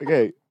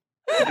 okay,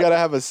 you gotta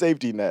have a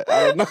safety net.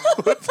 I don't know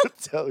what to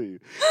tell you.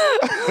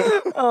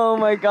 Oh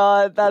my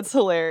God, that's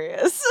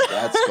hilarious.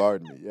 That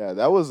scarred me. Yeah,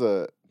 that was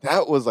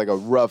like a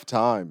rough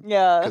time.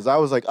 Yeah, Because I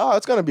was like, oh,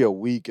 it's gonna be a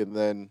week, and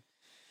then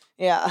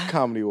yeah.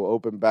 comedy will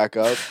open back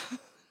up.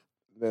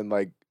 Then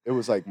like it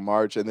was like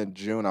March, and then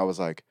June. I was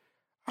like,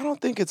 I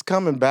don't think it's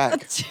coming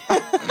back. I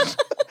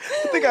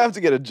think I have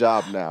to get a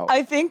job now.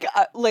 I think,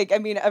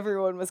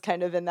 everyone was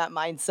kind of in that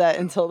mindset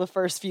until the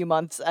first few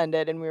months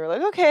ended, and we were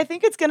like, okay, I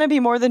think it's gonna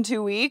be more than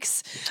 2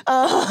 weeks.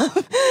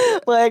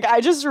 I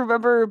just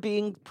remember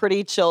being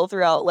pretty chill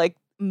throughout like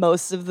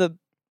most of the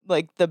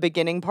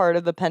beginning part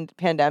of the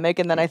pandemic,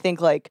 and then I think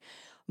like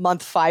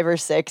month 5 or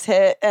 6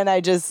 hit, and I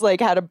just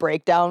like had a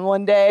breakdown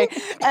one day,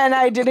 and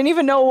I didn't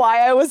even know why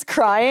I was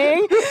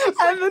crying.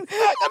 And then,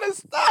 I gotta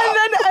stop.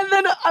 and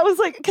then I was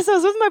like, because I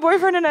was with my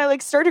boyfriend, and I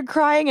like started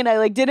crying, and I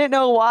like didn't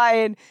know why,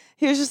 and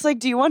he was just like,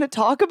 "Do you want to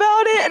talk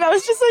about it?" And I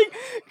was just like,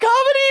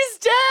 "Comedy's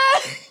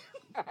dead.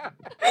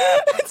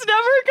 It's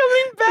never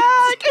coming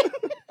back."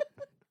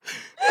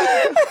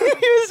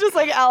 He was just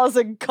like,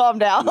 "Allison, calm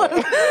down."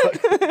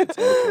 It's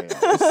okay.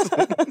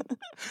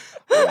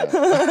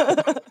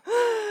 Yeah.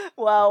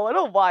 Wow, what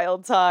a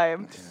wild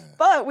time.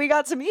 But we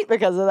got to meet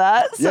because of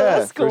that. So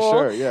that's cool.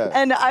 for sure. Yeah.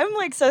 And I'm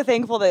like so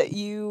thankful that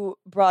you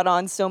brought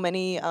on so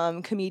many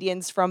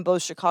comedians from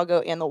both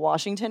Chicago and the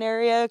Washington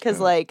area. Because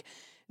like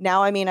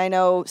now, I mean, I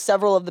know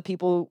several of the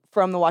people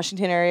from the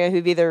Washington area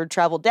who've either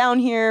traveled down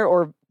here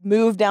or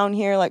moved down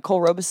here. Like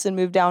Cole Robeson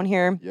moved down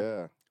here.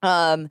 Yeah.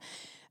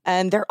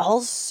 And they're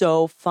all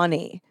so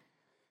funny.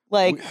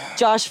 Like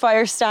Josh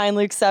Firestein,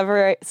 Luke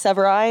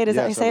Severide, is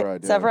that how you say it?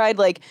 Severide, yeah. Severide,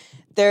 like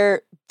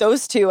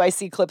those two I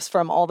see clips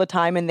from all the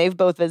time, and they've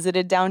both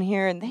visited down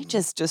here, and they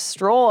just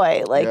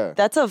destroy. Like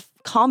that's a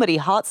comedy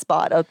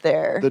hotspot up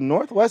there. The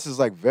Northwest is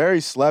like very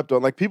slept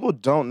on. Like people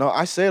don't know.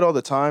 I say it all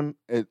the time.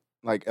 And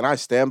I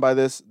stand by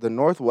this. The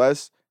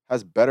Northwest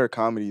has better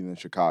comedy than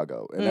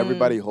Chicago, and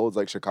everybody holds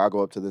like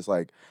Chicago up to this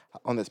like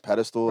on this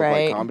pedestal of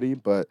like comedy,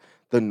 but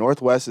the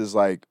Northwest is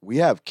like we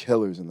have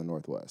killers in the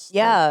Northwest.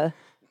 Yeah.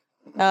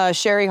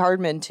 Sherry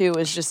Hardman too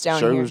was just down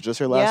here. Sherry was just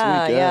here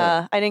last week.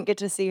 Yeah. I didn't get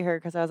to see her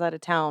because I was out of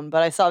town,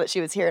 but I saw that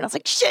she was here, and I was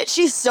like, "Shit,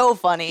 she's so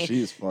funny."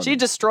 She's funny. She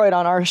destroyed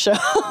on our show.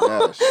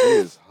 Yeah, she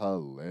is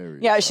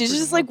hilarious. Yeah, she's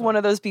just like one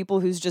of those people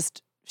she's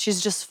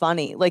just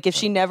funny. Like if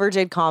she never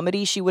did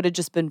comedy, she would have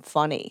just been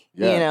funny.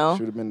 Yeah, you know,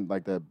 she would have been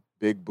like that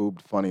big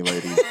boobed funny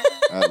lady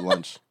at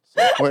lunch.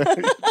 Somewhere.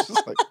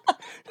 Just like,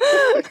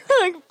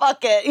 like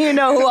fuck it, you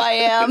know who I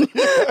am.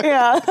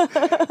 Yeah.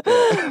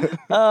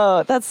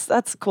 Oh,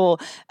 that's cool.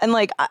 And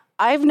like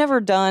I've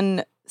never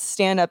done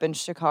stand up in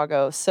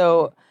Chicago,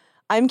 so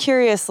I'm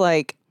curious.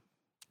 Like,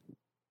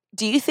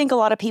 do you think a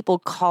lot of people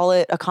call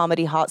it a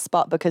comedy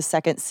hotspot because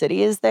Second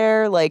City is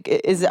there?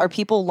 Like, are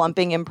people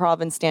lumping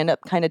improv and stand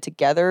up kind of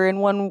together in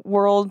one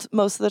world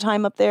most of the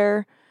time up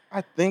there?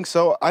 I think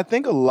so. I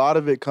think a lot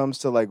of it comes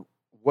to like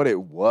what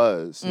it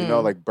was, you know,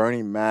 like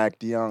Bernie Mac,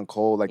 Deion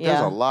Cole, like there's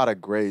a lot of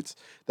greats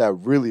that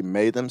really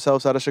made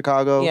themselves out of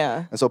Chicago.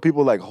 Yeah. And so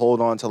people like hold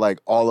on to like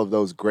all of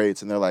those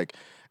greats, and they're like,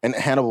 and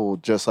Hannibal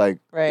just like,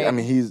 I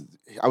mean,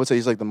 I would say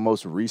he's like the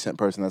most recent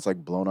person that's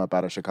like blown up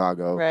out of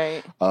Chicago.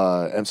 Right.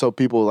 And so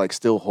people like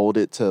still hold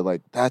it to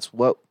like, that's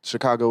what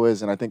Chicago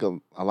is. And I think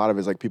a lot of it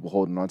is like people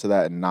holding on to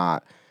that and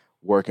not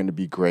working to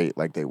be great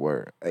like they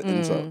were.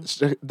 And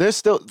so there's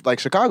still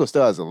like Chicago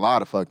still has a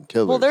lot of fucking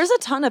killers. Well, there's a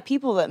ton of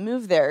people that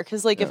move there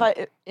because like if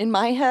I in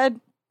my head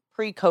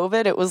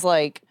pre-COVID it was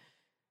like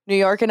New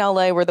York and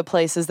LA were the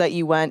places that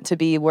you went to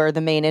be where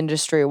the main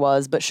industry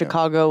was, but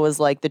Chicago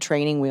was like the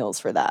training wheels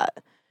for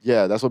that.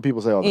 Yeah, that's what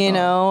people say all the time. You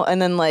know, and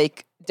then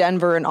like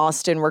Denver and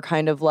Austin were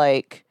kind of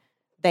like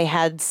they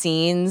had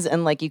scenes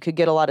and like you could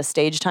get a lot of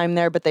stage time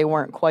there, but they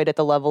weren't quite at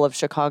the level of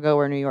Chicago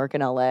or New York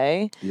and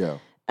LA. Yeah.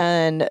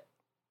 And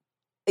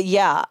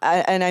yeah,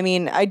 I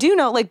mean, I do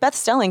know, like, Beth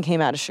Stelling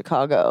came out of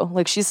Chicago.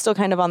 Like, she's still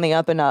kind of on the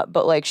up and up,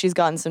 but, like, she's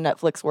gotten some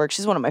Netflix work.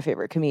 She's one of my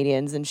favorite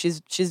comedians, and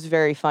she's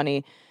very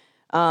funny.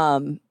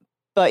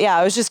 But, yeah,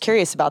 I was just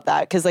curious about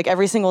that, because, like,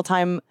 every single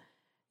time,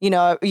 you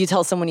know, you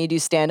tell someone you do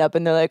stand-up,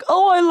 and they're like,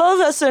 oh, I love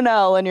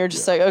SNL, and you're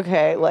just like,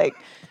 okay, like,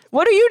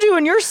 what do you do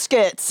in your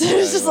skits?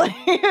 It's just like...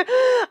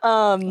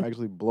 I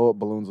actually blow up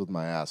balloons with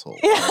my asshole.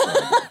 Yeah.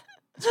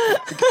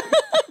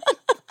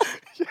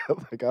 Yeah,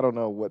 like, I don't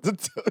know what to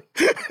tell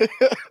you.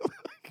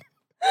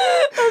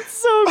 That's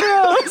so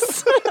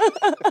gross.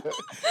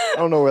 I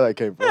don't know where that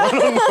came from. I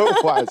don't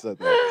know why I said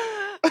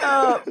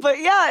that. But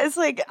yeah, it's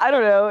like, I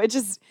don't know.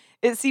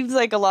 It seems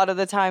like a lot of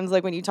the times,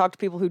 like when you talk to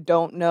people who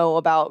don't know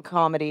about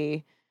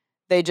comedy,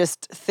 They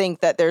just think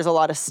that there's a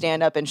lot of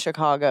stand up in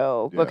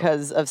Chicago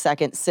because of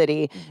Second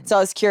City. So I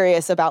was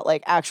curious about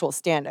like actual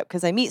stand up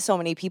because I meet so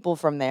many people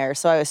from there.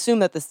 So I assume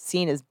that the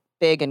scene is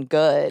big and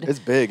good. It's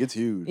big. It's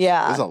huge.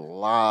 Yeah. There's a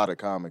lot of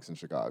comics in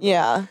Chicago.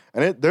 Yeah.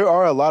 And there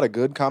are a lot of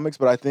good comics,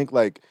 but I think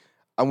like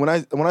when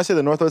I say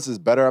the Northwest is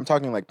better, I'm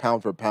talking like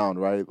pound for pound,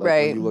 right? Like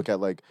Right. when you look at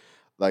like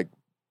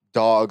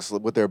dogs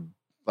with their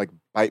like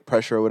bite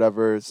pressure or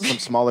whatever, some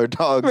smaller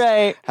dogs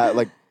Right. have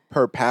like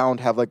per pound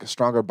have like a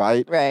stronger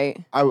bite. Right.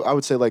 I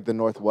would say like the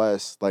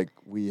Northwest, like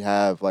we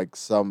have like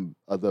some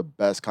of the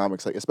best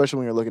comics, like especially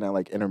when you're looking at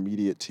like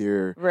intermediate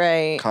tier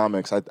Right.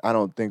 comics. I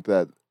don't think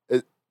that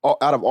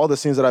out of all the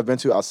scenes that I've been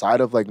to outside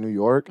of like New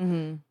York,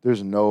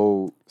 there's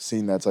no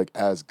scene that's like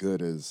as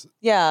good as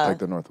Yeah. like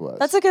the Northwest.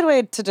 That's a good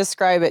way to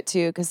describe it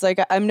too, because like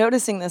I'm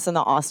noticing this in the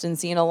Austin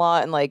scene a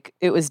lot, and like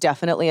it was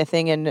definitely a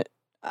thing in.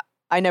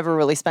 I never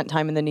really spent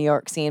time in the New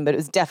York scene, but it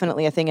was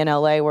definitely a thing in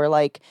LA where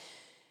like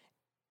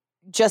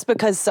just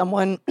because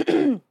someone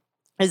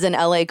is an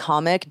LA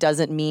comic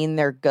doesn't mean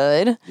they're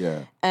good.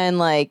 Yeah. And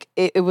like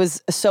it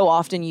was so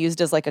often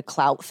used as like a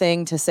clout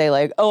thing to say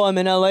like, oh, I'm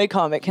an LA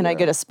comic, can I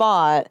get a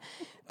spot?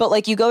 But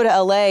like you go to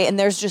LA and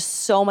there's just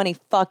so many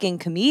fucking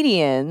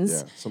comedians.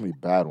 Yeah. So many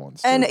bad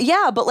ones. And too.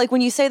 yeah, but like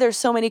when you say there's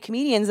so many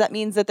comedians, that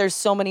means that there's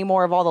so many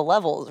more of all the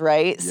levels,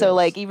 right? So Yes.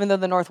 like even though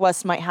the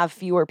Northwest might have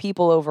fewer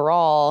people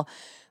overall,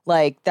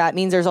 like that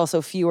means there's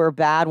also fewer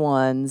bad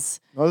ones.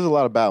 No, there's a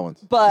lot of bad ones.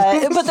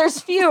 But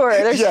there's fewer.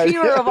 There's Yeah,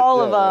 fewer yeah, of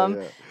all of yeah,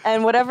 them. yeah.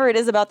 And whatever it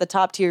is about the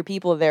top tier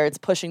people there, it's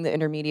pushing the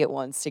intermediate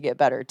ones to get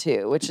better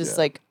too, which is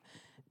like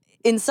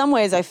in some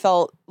ways I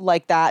felt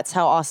like that's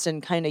how Austin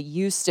kind of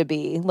used to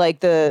be. Like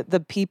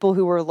the people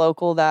who were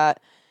local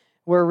that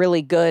were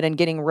really good and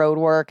getting road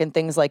work and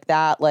things like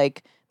that,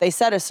 like they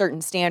set a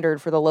certain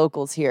standard for the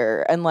locals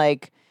here. And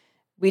like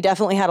we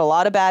definitely had a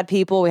lot of bad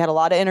people. We had a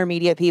lot of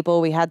intermediate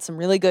people. We had some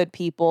really good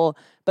people,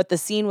 but the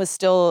scene was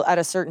still at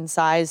a certain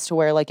size to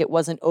where like it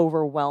wasn't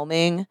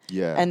overwhelming.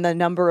 Yeah. And the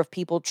number of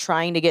people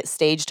trying to get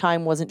stage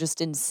time wasn't just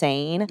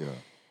insane. Yeah.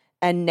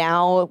 And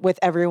now with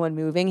everyone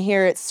moving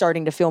here, it's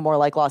starting to feel more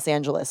like Los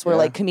Angeles, where Yeah.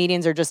 like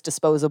comedians are just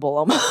disposable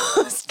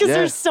almost because Yeah.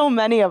 there's so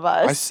many of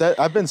us.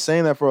 I've been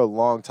saying that for a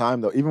long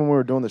time though. Even when we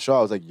were doing the show,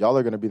 I was like, y'all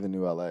are gonna be the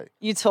new LA.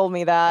 You told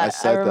me that.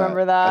 I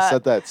remember that. I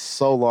said that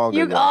so long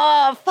You ago.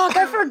 oh fuck!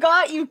 I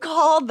forgot you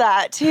called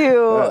that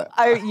too.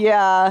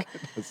 Yeah.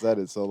 I said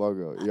it so long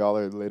ago. Y'all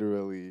are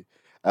literally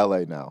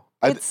LA now.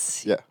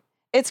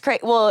 It's crazy.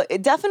 Well,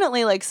 it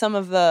definitely like some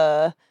of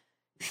the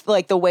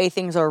like the way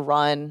things are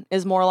run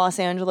is more Los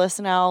Angeles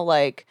now.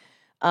 Like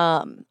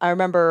I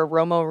remember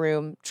Romo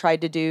Room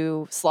tried to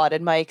do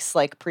slotted mics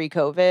like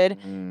pre-COVID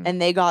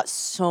and they got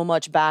so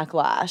much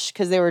backlash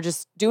because they were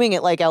just doing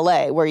it like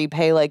LA where you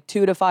pay like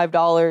 $2 to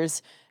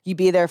 $5, you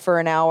be there for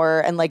an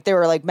hour, and like they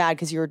were like mad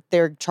because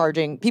they're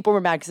charging, people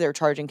were mad because they were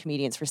charging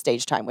comedians for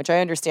stage time, which I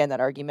understand that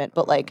argument,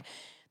 but like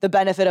the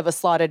benefit of a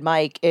slotted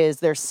mic is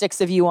there's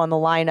 6 of you on the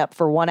lineup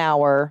for 1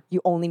 hour. You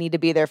only need to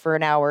be there for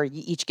an hour.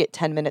 You each get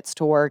 10 minutes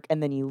to work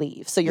and then you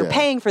leave. So you're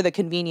paying for the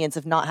convenience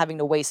of not having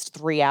to waste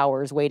 3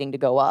 hours waiting to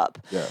go up.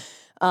 Yeah.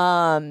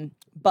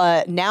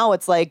 But now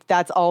it's like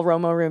that's all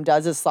Romo Room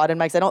does is slotted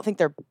mics. I don't think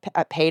they're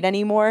paid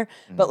anymore,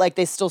 but like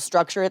they still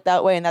structure it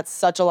that way, and that's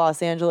such a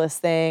Los Angeles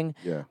thing.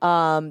 Yeah.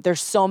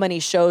 There's so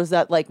many shows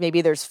that like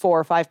maybe there's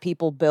 4 or 5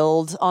 people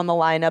build on the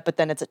lineup, but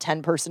then it's a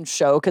 10-person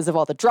show because of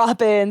all the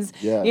drop-ins.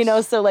 Yes. You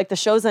know, so like the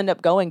shows end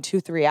up going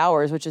 2-3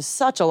 hours, which is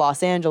such a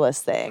Los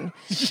Angeles thing.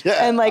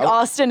 Yeah. And like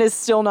Austin is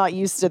still not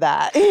used to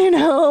that, you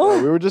know?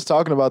 We were just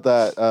talking about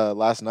that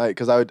last night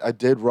because I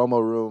did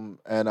Romo Room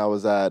and I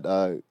was at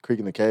Creek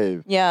in the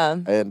Cave. Yeah.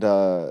 And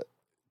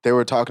they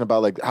were talking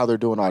about like how they're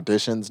doing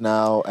auditions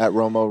now at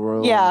Romo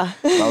Room. Yeah.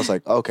 And I was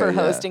like, okay. For yeah.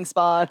 hosting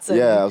spots. And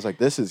Yeah, I was like,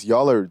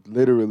 y'all are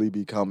literally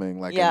becoming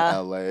like Yeah.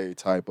 an LA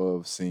type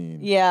of scene.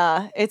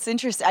 Yeah, it's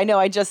interesting. I know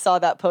I just saw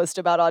that post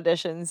about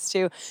auditions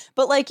too.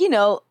 But like, you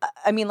know,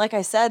 I mean, like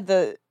I said,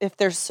 if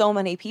there's so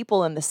many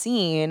people in the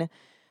scene,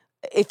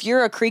 if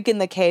you're a Creek in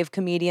the Cave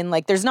comedian,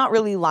 like there's not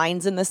really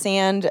lines in the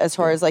sand as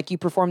far as like you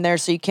perform there,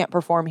 so you can't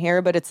perform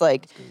here. But it's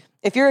like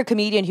if you're a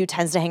comedian who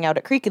tends to hang out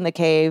at Creek in the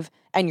Cave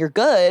and you're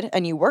good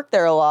and you work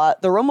there a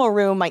lot, the Romo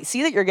Room might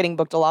see that you're getting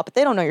booked a lot, but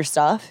they don't know your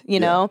stuff, you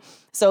know?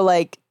 So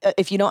like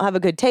if you don't have a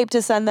good tape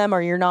to send them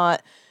or you're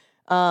not,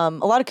 a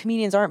lot of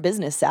comedians aren't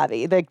business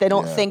savvy. Like they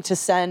don't think to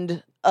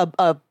send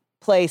a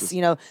place,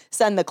 you know,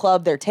 send the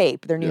club their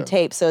tape, their new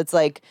tape. So it's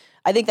like,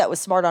 I think that was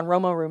smart on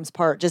Romo Room's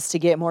part just to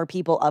get more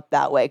people up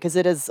that way because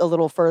it is a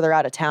little further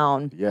out of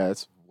town. Yeah,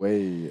 it's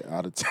way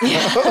out of town.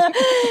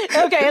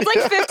 Okay, it's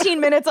like 15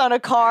 minutes on a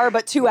car,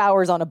 but 2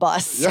 hours on a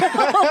bus. Yeah.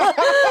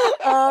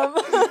 And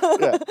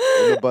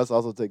the bus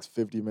also takes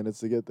 50 minutes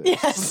to get there.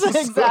 Yes,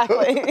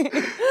 exactly.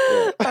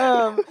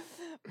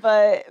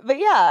 But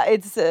yeah,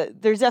 it's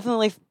there's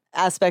definitely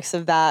aspects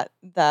of that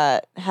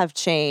have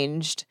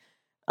changed.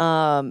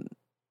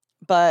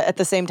 But at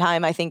the same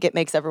time, I think it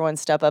makes everyone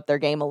step up their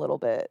game a little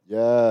bit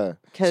Yeah.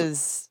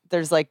 because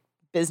there's like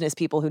business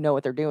people who know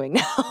what they're doing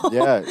now.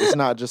 Yeah, it's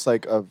not just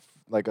like a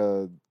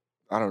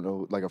I don't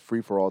know, like a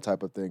free-for-all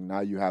type of thing.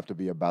 Now you have to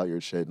be about your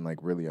shit and like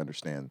really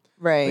understand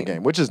the Right.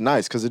 game, which is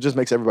nice because it just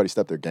makes everybody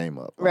step their game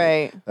up.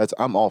 Like, Right.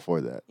 I'm all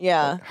for that.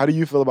 Yeah. Like, how do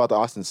you feel about the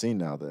Austin scene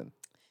now then?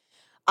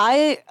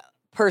 I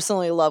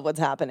personally love what's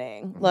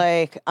happening.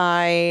 Like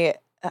I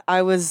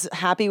was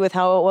happy with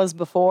how it was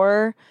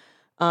before.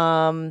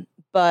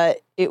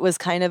 But it was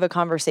kind of a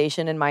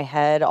conversation in my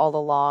head all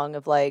along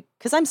of like,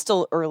 because I'm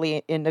still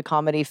early into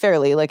comedy,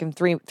 fairly, like I'm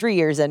three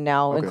years in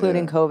now, Okay,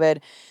 including yeah.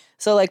 COVID.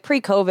 So like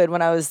pre-COVID,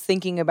 when I was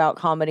thinking about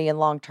comedy and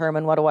long term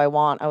and what do I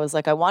want, I was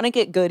like, I want to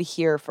get good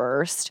here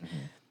first.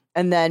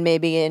 And then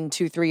maybe in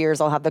 2-3 years,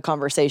 I'll have the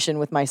conversation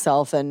with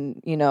myself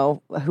and, you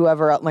know,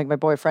 whoever, like my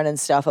boyfriend and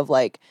stuff of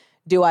like,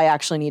 do I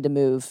actually need to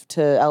move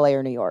to LA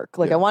or New York?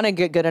 Like Yeah. I want to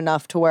get good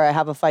enough to where I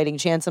have a fighting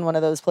chance in one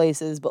of those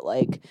places, but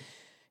like,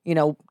 you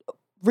know,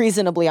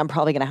 reasonably, I'm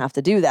probably going to have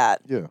to do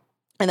that. Yeah.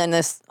 And then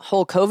this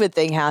whole COVID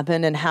thing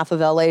happened and half of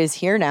LA is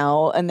here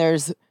now. And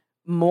there's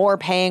more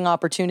paying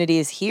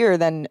opportunities here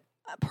than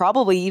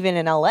probably even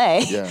in LA.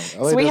 Yeah.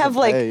 So we have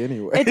like,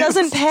 anyway. it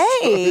doesn't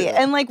pay.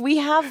 Yeah. And like we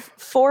have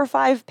 4 or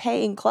 5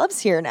 paying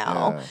clubs here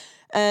now. Yeah.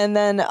 And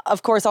then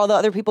of course, all the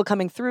other people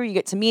coming through, you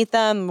get to meet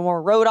them,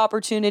 more road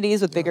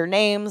opportunities with bigger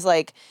names.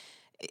 Like,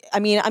 I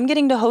mean, I'm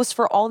getting to host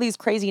for all these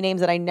crazy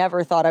names that I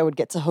never thought I would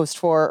get to host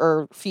for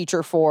or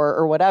feature for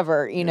or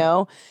whatever, you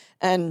know?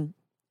 And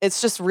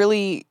it's just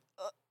really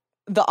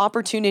the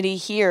opportunity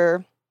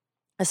here,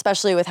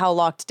 especially with how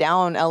locked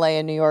down LA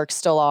and New York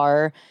still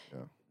are,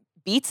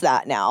 beats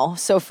that now.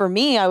 So for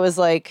me, I was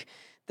like,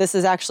 this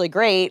is actually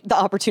great. The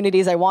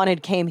opportunities I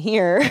wanted came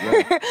here. Yeah.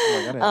 Like, I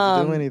didn't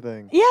have to do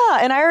anything. Yeah,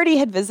 and I already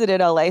had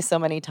visited LA so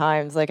many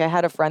times. Like I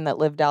had a friend that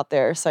lived out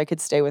there, so I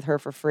could stay with her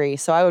for free.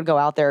 So I would go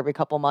out there every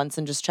couple months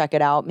and just check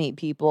it out, meet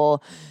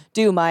people,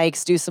 do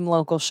mics, do some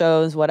local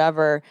shows,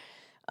 whatever.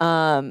 So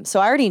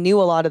I already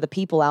knew a lot of the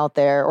people out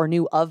there or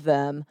knew of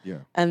them. Yeah.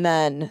 And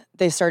then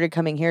they started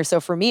coming here. So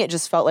for me, it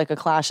just felt like a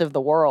clash of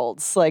the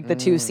worlds. Like the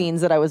two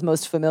scenes that I was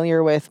most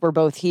familiar with were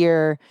both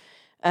here.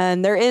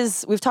 And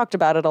we've talked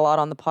about it a lot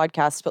on the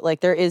podcast, but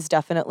like there is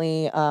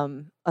definitely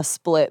a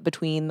split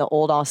between the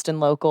old Austin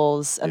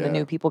locals and the Yeah.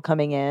 new people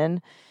coming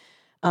in.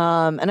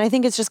 And I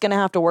think it's just going to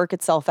have to work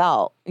itself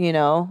out, you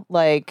know,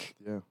 like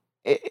Yeah.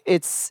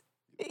 it's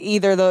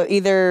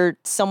either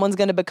someone's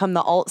going to become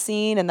the alt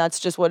scene and that's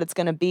just what it's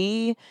going to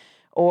be,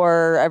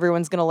 or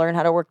everyone's going to learn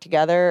how to work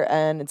together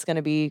and it's going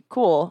to be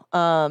cool.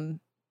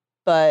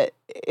 But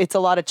it's a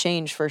lot of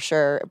change for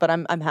sure, but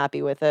I'm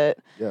happy with it.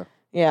 Yeah.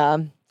 Yeah.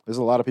 There's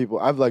a lot of people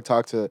I've like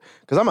talked to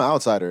because I'm an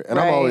outsider and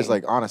I'm always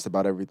Right. like honest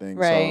about everything.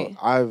 Right.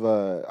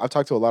 So I've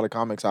talked to a lot of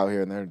comics out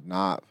here and they're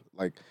not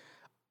like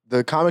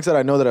the comics that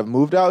I know that have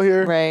moved out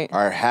here Right.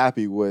 are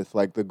happy with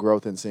like the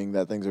growth and seeing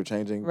that things are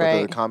changing. But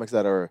Right. the comics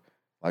that are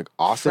like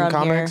Austin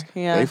From here, comics,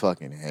 yeah. they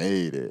fucking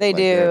hate it. They Like,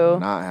 they're do.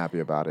 not happy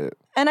about it.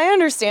 And I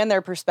understand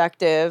their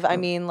perspective. I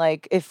mean,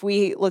 like, if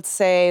let's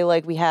say,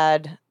 like,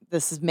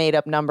 this is made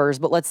up numbers,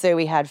 but let's say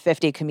we had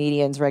 50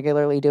 comedians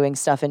regularly doing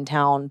stuff in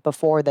town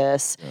before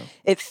this,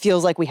 it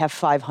feels like we have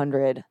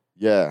 500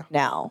 Yeah.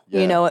 now.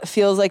 Yeah. You know, it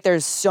feels like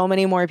there's so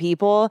many more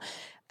people.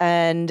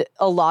 And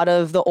a lot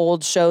of the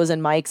old shows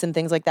and mics and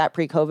things like that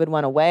pre-COVID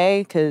went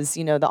away because,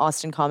 you know, the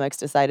Austin comics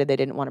decided they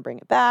didn't want to bring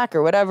it back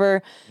or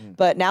whatever.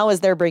 But now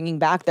as they're bringing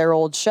back their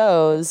old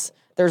shows,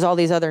 there's all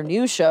these other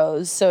new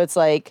shows. So it's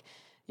like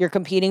you're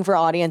competing for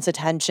audience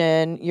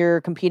attention, you're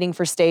competing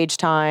for stage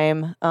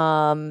time,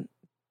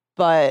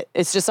 but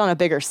it's just on a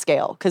bigger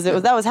scale because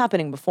that was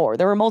happening before.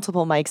 There were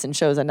multiple mics and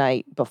shows a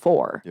night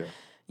before. Yeah.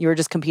 You were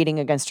just competing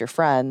against your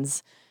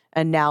friends.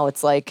 And now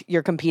it's like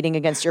you're competing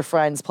against your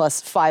friends plus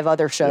 5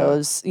 other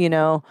shows, you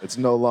know? It's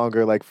no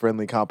longer like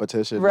friendly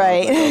competition. Now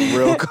Right. It's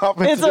like a real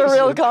competition. It's a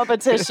real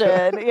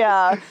competition.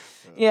 Yeah.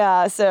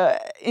 Yeah. So,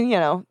 and, you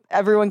know,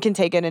 everyone can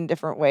take it in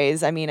different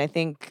ways. I mean, I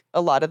think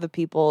a lot of the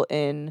people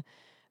in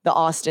the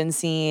Austin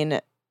scene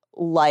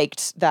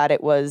liked that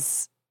it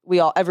was,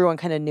 everyone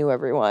kind of knew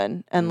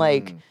everyone. And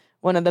like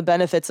one of the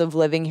benefits of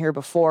living here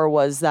before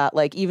was that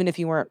like, even if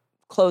you weren't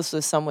close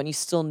with someone, you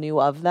still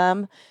knew of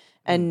them.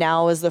 And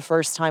now is the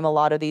first time a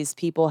lot of these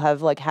people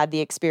have like had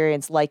the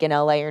experience like in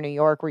LA or New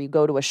York where you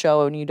go to a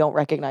show and you don't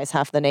recognize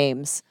half the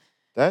names.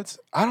 I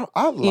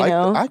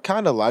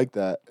kind of like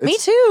that. Me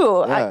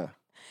too. Yeah.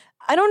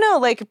 I don't know,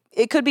 like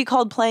it could be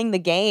called playing the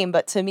game,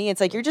 but to me it's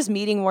like you're just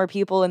meeting more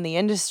people in the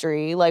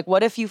industry. Like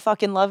what if you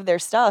fucking love their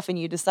stuff and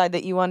you decide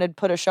that you want to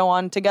put a show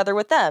on together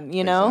with them,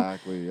 you know?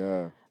 Exactly,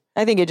 yeah.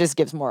 I think it just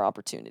gives more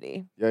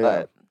opportunity. Yeah, but,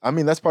 yeah. I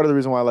mean, that's part of the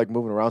reason why I like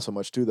moving around so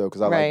much too, though,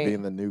 because I Right. like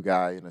being the new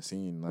guy in a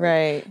scene. Like,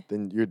 Right.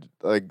 Then you're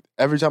like,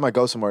 every time I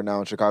go somewhere now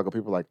in Chicago,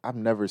 people are like, I've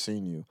never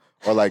seen you.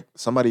 Or like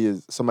somebody,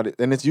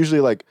 and it's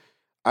usually like,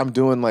 I'm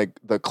doing like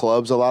the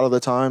clubs a lot of the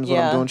times when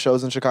I'm Yeah. doing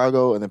shows in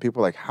Chicago. And then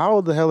people are like, how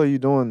the hell are you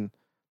doing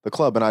the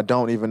club? And I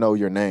don't even know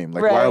your name.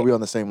 Like, why are Right. we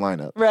on the same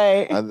lineup?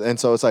 Right. And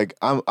so it's like,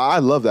 I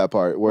love that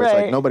part where it's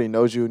Right. like nobody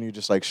knows you and you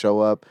just like show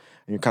up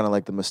and you're kind of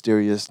like the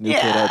mysterious new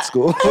kid Yeah. at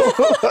school.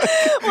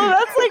 Well,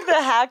 that's like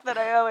the hack that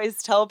I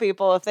always tell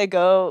people if they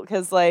go,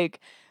 because like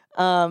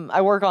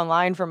I work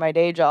online for my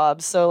day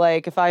job. So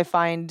like if I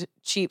find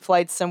cheap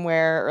flights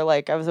somewhere, or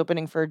like I was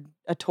opening for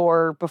a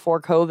tour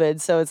before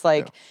COVID. So it's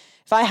like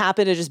if I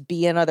happen to just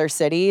be in other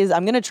cities,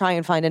 I'm going to try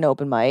and find an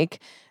open mic,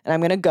 and I'm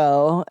going to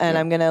go, and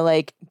I'm going to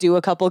like do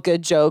a couple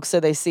good jokes so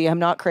they see I'm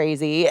not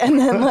crazy. And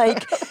then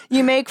like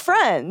you make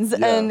friends.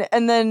 And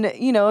then,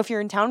 you know, if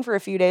you're in town for a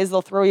few days,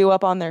 they'll throw you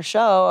up on their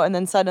show, and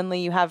then suddenly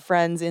you have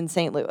friends in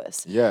St.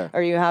 Louis. Yeah.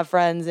 Or you have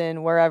friends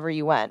in wherever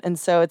you went. And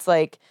so it's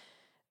like,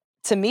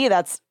 to me,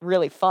 that's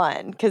really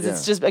fun because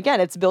it's just, again,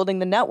 it's building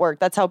the network.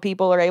 That's how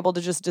people are able to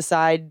just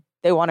decide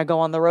they want to go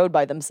on the road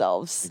by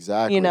themselves.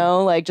 Exactly. You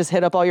know, like just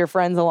hit up all your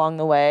friends along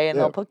the way and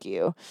they'll book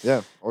you.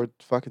 Yeah. Or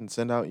fucking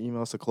send out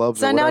emails to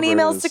clubs. Send out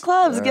emails to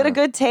clubs. Get a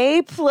good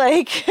tape.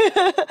 Like,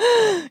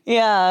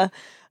 yeah.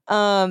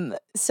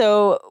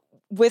 So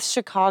with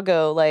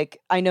Chicago,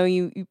 like, I know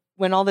you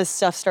when all this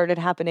stuff started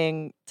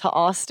happening to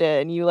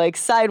Austin, you like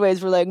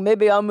sideways were like,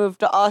 maybe I'll move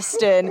to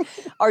Austin.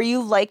 Are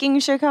you liking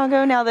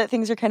Chicago now that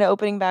things are kind of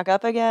opening back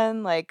up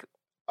again? Like,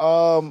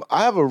 I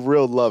have a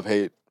real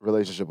love-hate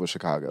relationship with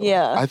Chicago.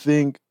 Yeah. I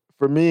think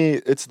for me,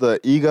 it's the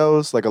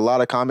egos. Like a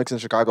lot of comics in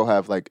Chicago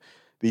have like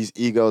these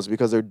egos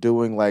because they're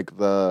doing like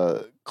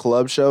the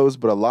club shows,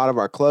 but a lot of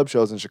our club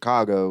shows in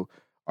Chicago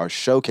are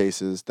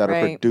showcases that are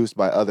produced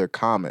by other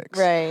comics.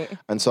 Right.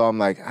 And so I'm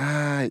like,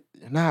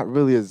 you're not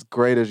really as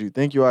great as you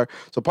think you are.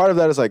 So part of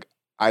that is like,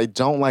 I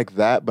don't like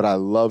that, but I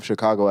love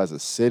Chicago as a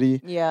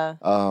city. Yeah.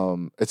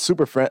 It's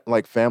super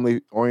like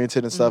family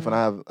oriented and stuff, and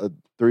I have a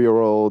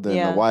 3-year-old and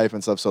a wife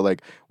and stuff. So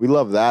like we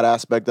love that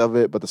aspect of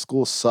it, but the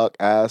schools suck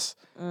ass.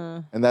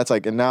 And that's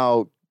like, and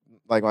now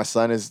like my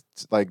son is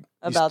like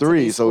he's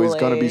 3, so he's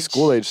gonna be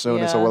school age soon.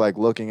 And so we're like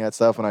looking at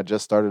stuff, and I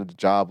just started a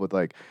job with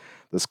like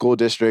the school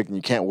district, and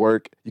you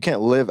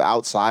can't live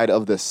outside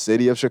of the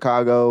city of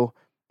Chicago.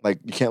 Like,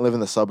 you can't live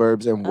in the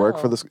suburbs and work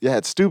for the... Yeah,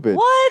 it's stupid.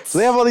 What? So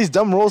they have all these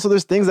dumb rules, so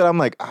there's things that I'm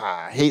like,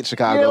 I hate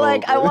Chicago. You're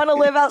like, I want to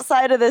live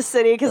outside of this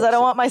city because I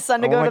don't want my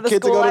son to go to the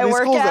school I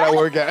work at. That I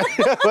work at.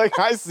 Like,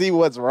 I see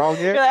what's wrong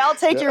here. You're like, I'll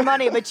take your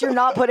money, but you're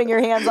not putting your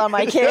hands on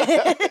my kid.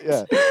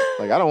 Yeah.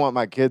 Like, I don't want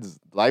my kid's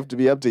life to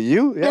be up to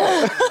you.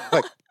 Yeah.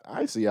 Like,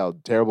 I see how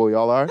terrible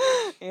y'all are.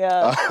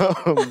 Yeah.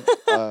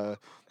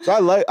 So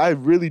I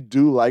really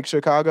do like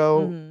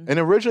Chicago. And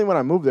originally when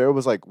I moved there, it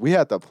was like, we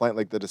had the plan,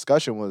 like the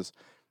discussion was,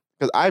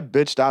 because I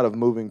bitched out of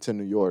moving to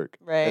New York.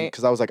 Right.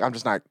 Because I was like, I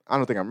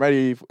don't think I'm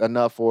ready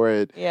enough for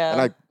it. Yeah.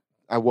 And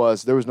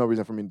there was no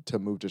reason for me to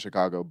move to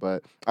Chicago,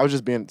 but I was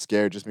just being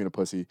scared, just being a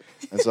pussy.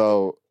 And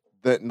so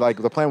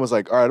the plan was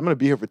like, all right, I'm going to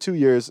be here for 2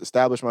 years,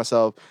 establish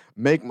myself,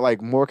 make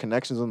like more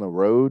connections on the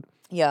road.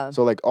 Yeah.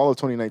 So like all of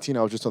 2019,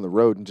 I was just on the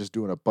road and just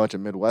doing a bunch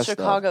of Midwest stuff.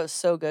 Chicago's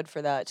so good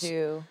for that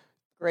too.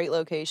 Great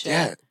location.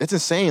 Yeah, it's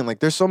insane. Like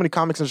there's so many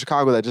comics in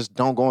Chicago that just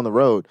don't go on the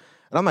road.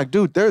 And I'm like,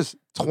 dude, there's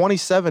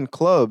 27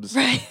 clubs.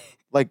 Right.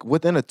 Like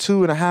within a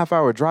 2.5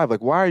 hour drive.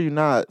 Like, why are you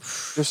not?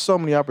 There's so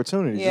many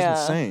opportunities. Yeah.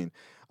 It's insane.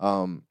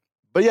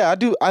 But yeah,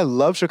 I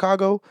love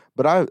Chicago,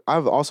 but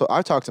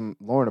I've talked to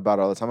Lauren about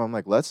it all the time. I'm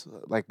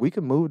like, we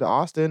can move to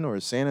Austin or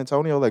San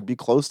Antonio, like be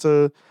close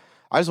to.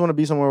 I just want to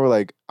be somewhere where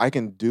like I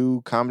can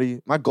do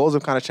comedy. My goals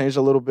have kind of changed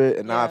a little bit,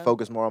 and now I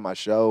focus more on my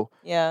show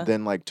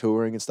than like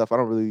touring and stuff. I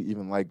don't really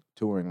even like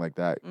touring like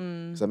that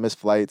because I miss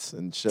flights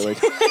and shit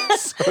like that.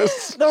 So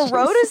the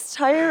road is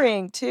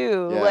tiring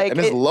too. Yeah, like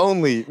and it's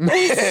lonely, man.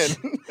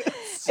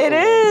 It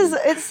is.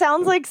 It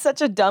sounds like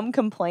such a dumb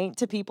complaint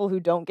to people who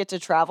don't get to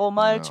travel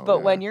much.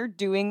 But when you're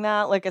doing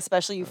that, like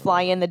especially you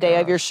fly in the day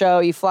of your show,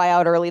 you fly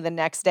out early the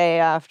next day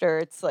after.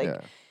 It's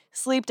like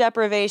sleep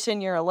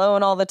deprivation. You're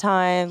alone all the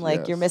time.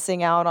 Like you're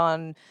missing out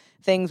on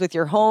things with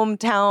your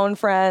hometown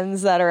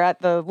friends that are at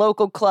the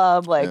local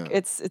club. Like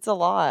it's a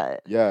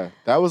lot. Yeah,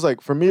 that was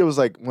like for me. It was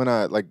like when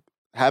I like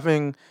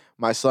having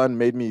my son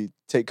made me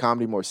take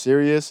comedy more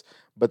serious.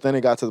 But then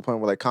it got to the point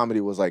where like comedy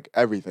was like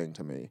everything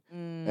to me.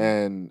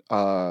 And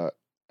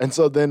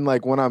so then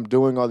like when I'm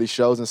doing all these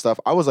shows and stuff,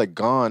 I was like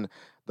gone.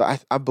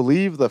 I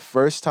believe the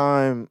first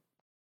time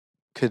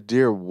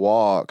Kadir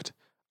walked,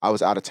 I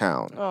was out of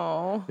town.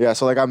 Oh. Yeah,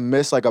 so like I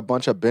missed like a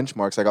bunch of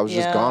benchmarks. Like I was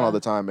just gone all the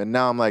time. And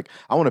now I'm like,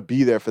 I want to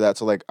be there for that.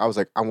 So like I was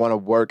like, I want to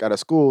work at a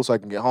school so I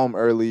can get home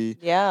early.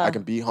 Yeah. I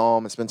can be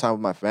home and spend time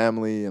with my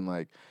family and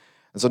like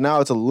so now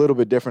it's a little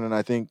bit different. And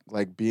I think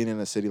like being in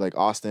a city like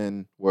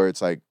Austin where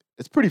it's like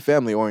it's pretty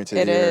family oriented.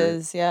 It here,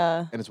 is,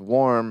 yeah. And it's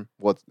warm.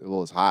 Well,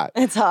 it's hot.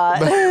 It's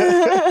hot.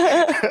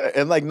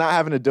 And like not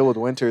having to deal with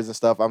winters and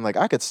stuff. I'm like,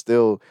 I could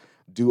still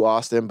do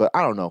Austin, but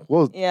I don't know.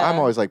 Well, I'm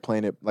always like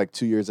playing it like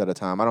 2 years at a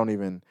time. I don't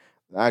even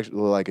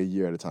actually like a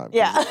year at a time.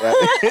 Yeah.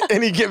 At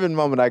any given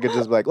moment, I could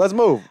just be like, let's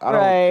move. I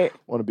don't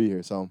want to be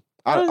here. So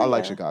I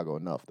like Chicago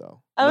enough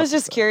though. I was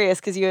just curious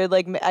because you had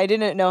like, I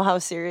didn't know how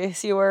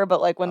serious you were, but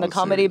like when the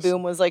comedy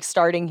boom was like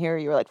starting here,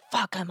 you were like,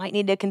 fuck, I might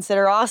need to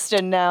consider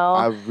Austin now.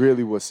 I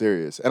really was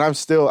serious. And I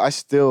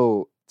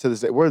still to this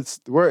day,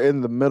 we're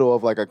in the middle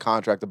of like a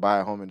contract to buy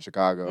a home in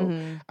Chicago.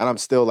 And I'm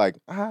still like,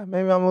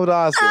 maybe I'll move to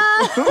Austin.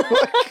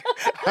 Like,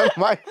 I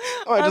might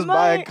just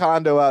buy a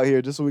condo out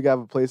here just so we can have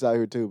a place out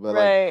here too. But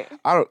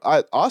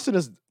like, Austin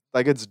is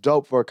like it's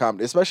dope for a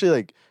comedy, especially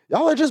like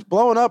y'all are just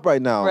blowing up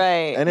right now,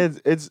 Right. And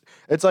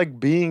it's like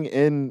being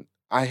in.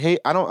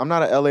 I'm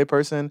not an LA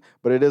person,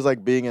 but it is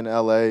like being in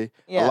LA.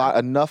 Yeah.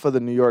 Enough of the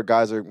New York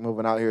guys are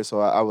moving out here,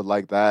 so I would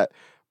like that.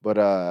 But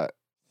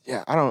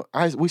yeah,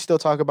 we still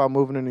talk about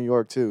moving to New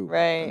York too,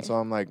 Right. And so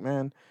I'm like,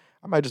 man,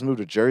 I might just move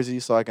to Jersey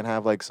so I can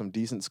have like some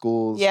decent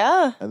schools,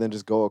 Yeah. and then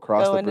just go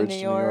across Go the into bridge to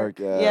New York.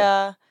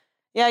 Yeah.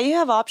 Yeah, you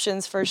have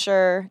options for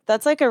sure.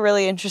 That's like a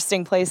really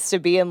interesting place to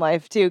be in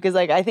life too. Cause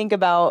like I think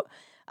about,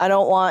 I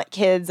don't want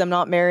kids. I'm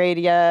not married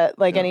yet,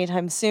 like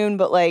anytime soon.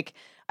 But like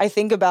I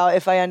think about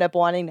if I end up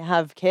wanting to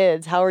have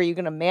kids, how are you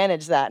going to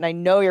manage that? And I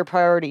know your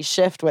priorities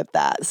shift with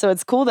that. So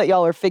it's cool that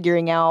y'all are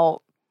figuring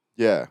out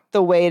Yeah.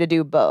 the way to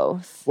do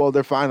both. Well,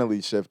 they're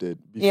finally shifted.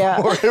 Before Yeah.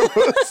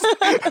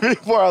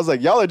 before I was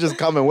like, y'all are just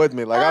coming with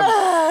me.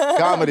 Like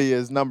comedy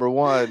is number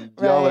one.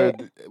 Y'all are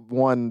Right.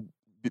 one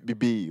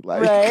B.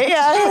 Like Right.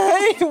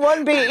 Yeah.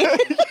 1B.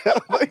 yeah,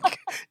 like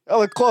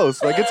y'all are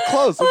close. Like it's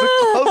close. It's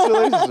a close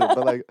relationship.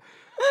 But like,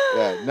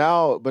 yeah,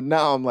 now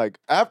I'm like,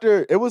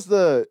 after it was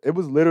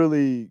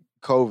literally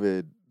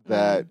COVID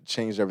that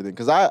changed everything.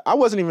 Cause I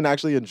wasn't even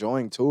actually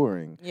enjoying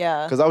touring.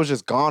 Yeah. Cause I was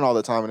just gone all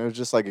the time and it was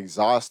just like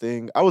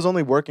exhausting. I was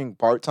only working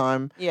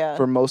part-time Yeah.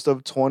 for most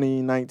of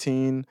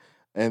 2019.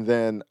 And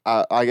then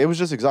it was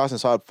just exhausting.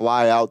 So I'd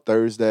fly out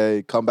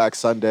Thursday, come back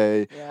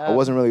Sunday. Yeah. I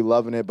wasn't really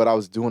loving it, but I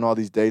was doing all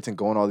these dates and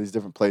going all these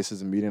different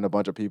places and meeting a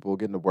bunch of people,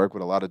 getting to work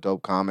with a lot of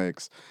dope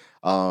comics.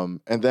 And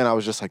then I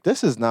was just like,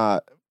 this is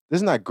not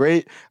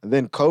great. And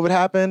then COVID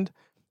happened,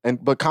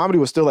 but comedy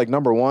was still like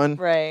number one.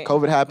 Right.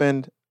 COVID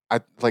happened.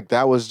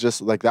 That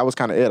was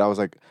kind of it. I was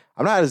like,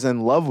 I'm not as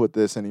in love with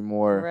this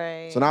anymore.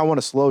 Right. So now I want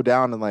to slow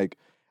down and like,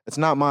 it's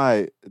not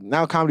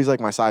now comedy's like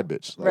my side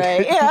bitch. Like,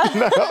 Right.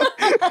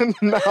 Yeah.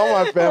 now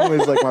my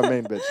family's like my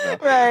main bitch now.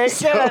 Right.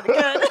 So-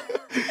 Good.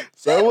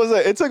 So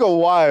it took a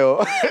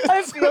while.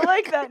 I feel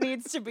like that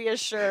needs to be a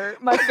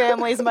shirt. My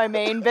family's my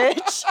main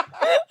bitch.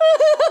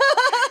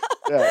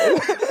 Yeah.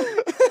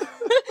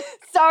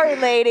 Sorry,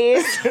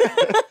 ladies.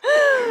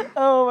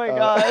 Oh my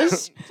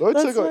gosh. So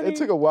That's funny. it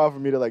took a while for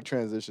me to like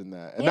transition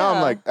that, and now I'm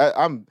Yeah.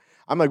 like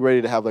I'm like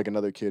ready to have like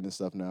another kid and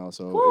stuff now.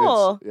 So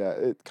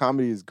Cool.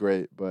 comedy is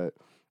great, but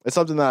it's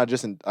something that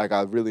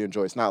I really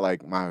enjoy. It's not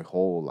like my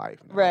whole life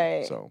now,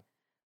 Right. So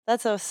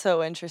That's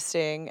so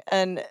interesting.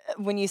 And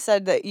when you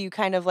said that you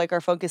kind of like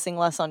are focusing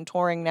less on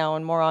touring now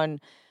and more on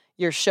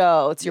your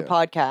show, it's your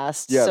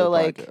podcast. yeah, So the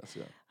like podcast,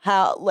 yeah.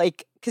 how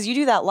like because you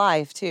do that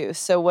live too.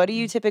 So what do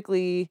you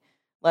typically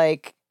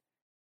like?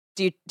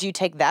 Do you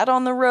take that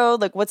on the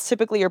road? Like, what's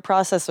typically your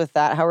process with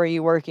that? How are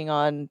you working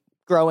on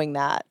growing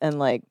that and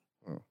like?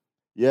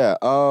 Yeah.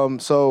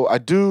 So I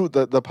do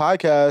the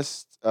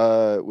podcast,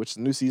 which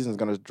the new season is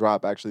gonna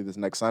drop actually this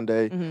next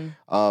Sunday.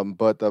 Mhm.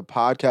 But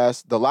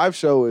the live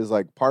show is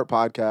like part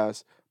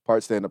podcast,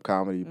 part stand-up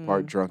comedy,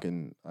 part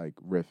drunken like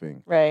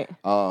riffing. Right.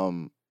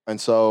 And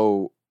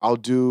so we'll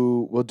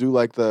do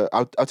like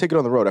I'll take it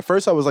on the road. At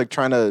first I was like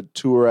trying to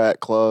tour at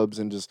clubs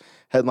and just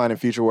headline and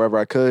feature wherever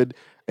I could.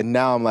 And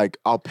now I'm like,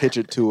 I'll pitch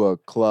it to a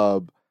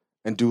club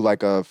and do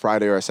like a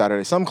Friday or a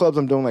Saturday. Some clubs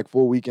I'm doing like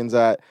full weekends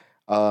at.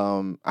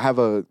 I have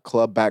a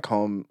club back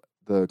home,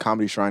 the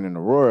Comedy Shrine in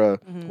Aurora,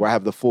 where I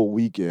have the full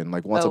weekend,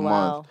 like once a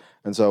month.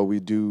 And so we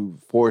do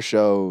 4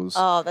 shows.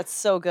 Oh, that's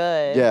so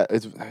good. Yeah,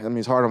 it's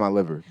hard on my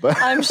liver, but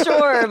I'm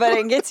sure, but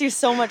it gets you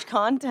so much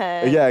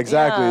content. yeah,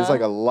 exactly. It's Yeah.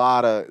 like a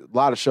lot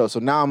of shows. So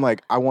now I'm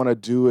like, I want to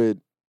do it.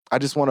 I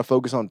just want to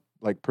focus on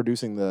like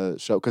producing the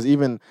show because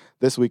even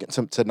this week,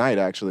 tonight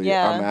actually,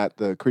 Yeah. I'm at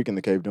the Creek in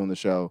the Cave doing the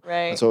show.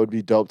 Right. And so it'd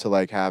be dope to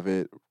like have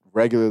it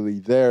regularly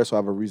there, so I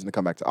have a reason to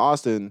come back to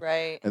Austin.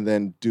 Right. And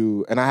then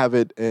and I have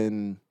it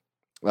in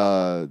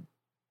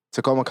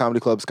Tacoma Comedy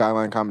Club,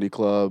 Skyline Comedy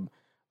Club,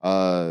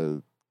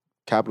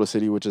 Capital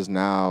City, which is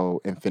now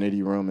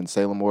Infinity Room in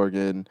Salem,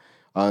 Oregon.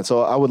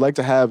 So I would like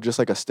to have just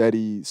like a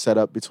steady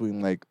setup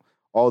between like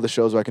all the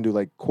shows where I can do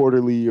like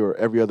quarterly or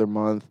every other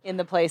month. In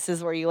the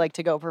places where you like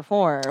to go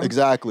perform.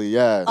 Exactly,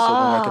 yeah. So then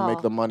I can Oh.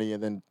 make the money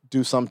and then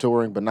do some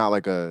touring, but not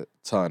like a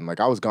ton. Like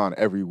I was gone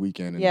every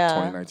weekend in Yeah.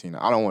 2019.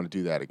 I don't want to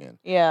do that again.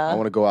 Yeah. I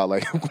want to go out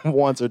like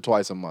once or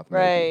twice a month.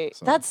 Maybe. Right.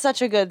 So, That's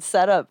such a good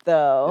setup,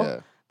 though. yeah.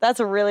 That's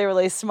really,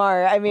 really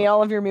smart. I mean,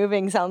 all of your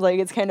moving sounds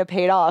like it's kind of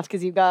paid off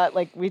because you've got,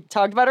 like we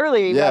talked about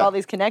earlier, you've got Yeah. all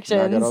these connections.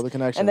 I got all the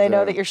connections. and they know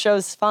yeah. that your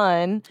show's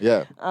fun.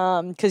 Yeah.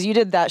 Because you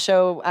did that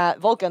show at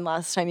Vulcan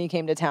last time you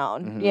came to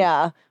town. Mhm.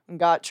 Yeah. And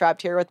got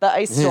trapped here with the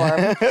ice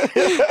storm.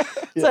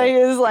 Yeah. So he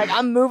was like,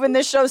 I'm moving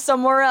this show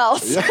somewhere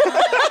else. Yeah.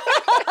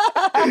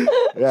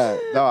 Yeah.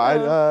 No,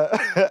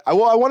 I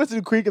wanted to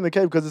do Creek in the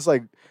Cave because it's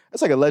like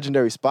a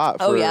legendary spot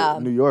for Oh, yeah.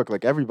 New York.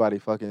 Like everybody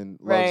fucking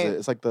loves Right. it.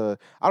 It's like I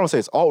don't say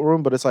it's alt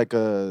room, but it's like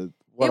one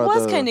It of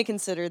was the- kind of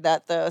considered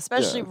that, though,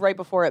 especially Yeah. right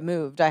before it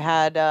moved. I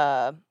had,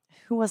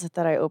 who was it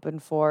that I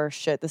opened for?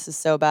 Shit, this is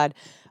so bad.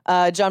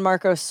 John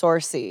Marco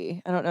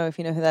Sorcy. I don't know if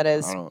you know who that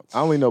is. I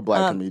only know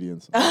black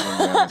comedians. I'm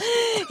gonna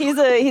be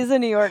honest. he's a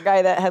New York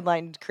guy that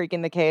headlined Creek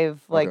in the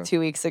Cave like Okay. 2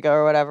 weeks ago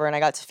or whatever, and I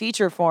got to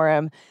feature for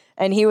him.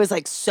 And he was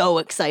like so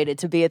excited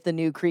to be at the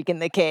new Creek in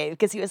the Cave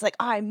because he was like,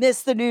 I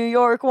missed the New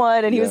York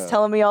one. And he was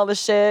telling me all the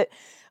shit.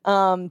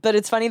 But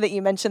it's funny that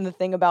you mentioned the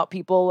thing about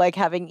people like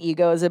having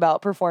egos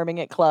about performing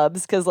at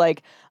clubs because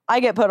like I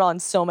get put on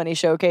so many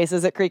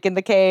showcases at Creek in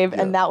the Cave,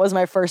 and that was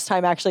my first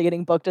time actually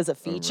getting booked as a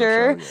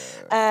feature.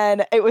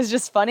 And it was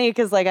just funny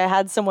because like I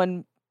had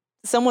someone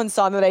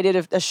saw that I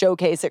did a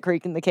showcase at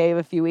Creek in the Cave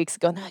a few weeks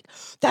ago, and they're like,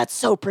 that's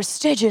so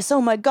prestigious.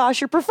 Oh my gosh,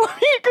 you're performing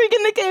at Creek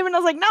in the Cave. And I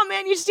was like, no,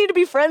 man, you just need to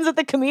be friends with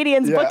the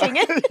comedians booking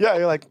it. Yeah,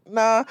 you're like,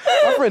 nah,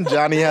 my friend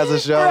Johnny has a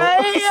show.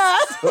 Right, yeah.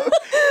 So,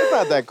 it's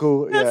not that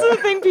cool. That's the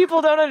thing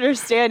people don't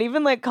understand.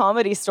 Even like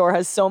Comedy Store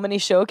has so many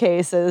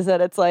showcases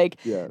that it's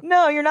like,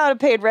 no, you're not a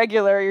paid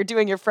regular. You're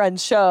doing your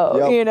friend's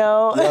show, you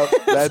know? Yep,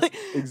 that's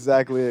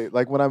exactly it.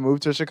 Like when I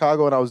moved to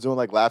Chicago and I was doing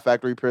like Laugh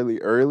Factory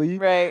pretty early,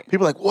 right?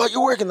 People are like, what,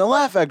 you work in the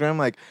Laugh Factory? I'm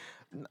like,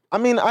 I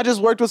mean, I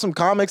just worked with some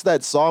comics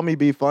that saw me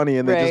be funny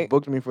and they just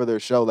booked me for their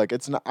show. Like,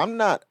 I'm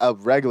not a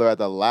regular at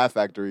the Laugh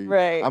Factory.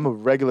 Right. I'm a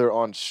regular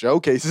on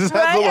showcases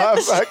at the Laugh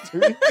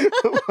Factory.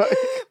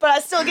 But I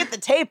still get the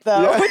tape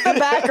though with the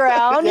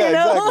background. You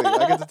know?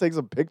 Exactly. I get to take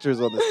some pictures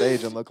on the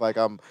stage and look like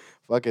I'm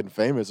fucking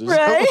famous or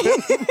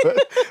something.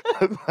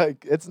 but,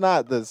 like, it's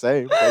not the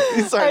same. Like,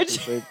 these aren't the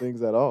same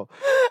things at all.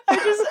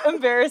 Just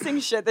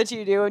embarrassing shit that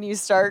you do when you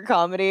start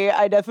comedy.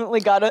 I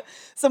definitely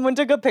someone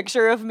took a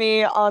picture of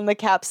me on the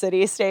Cap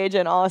City stage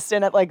in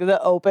Austin at like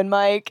the open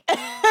mic.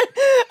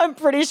 I'm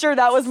pretty sure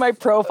that was my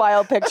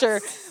profile picture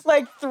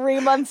like 3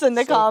 months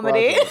into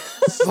comedy.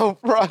 So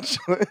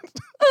fraudulent.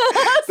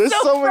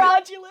 so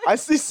fraudulent. I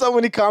see so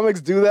many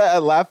comics do that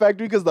at Laugh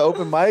Factory because the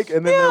open mic,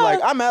 and then they're like,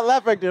 I'm at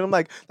Laugh Factory. And I'm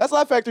like, that's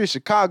Laugh Factory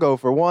Chicago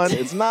for one.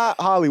 It's not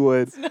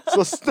Hollywood.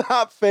 So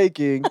stop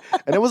faking.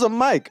 And it was a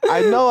mic.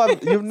 I know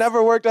you've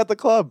never worked at the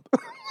club.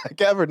 Like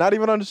ever, not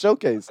even on the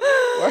showcase.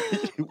 Why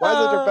is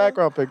that your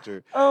background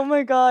picture? Oh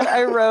my God.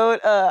 I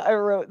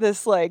wrote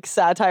this like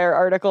satire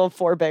article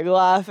for Big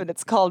Laugh, and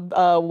it's called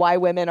Why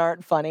Women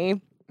Aren't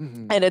Funny.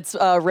 Mm-hmm. And it's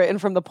written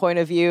from the point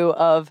of view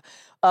of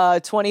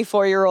a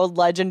 24-year-old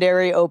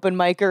legendary open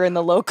micer in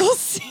the local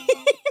scene.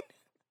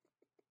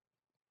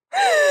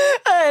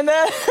 And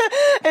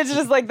it's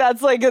just like,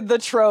 that's like the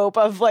trope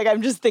of like,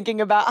 I'm just thinking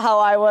about how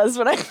I was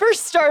when I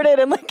first started,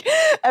 and like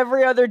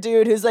every other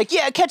dude who's like,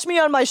 yeah, catch me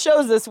on my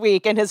shows this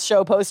week, and his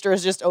show poster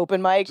is just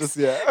open mics. Just,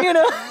 you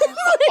know?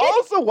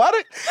 Also,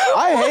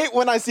 I hate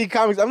when I see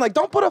comics. I'm like,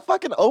 don't put a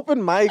fucking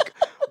open mic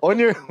on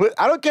your,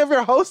 I don't care if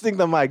you're hosting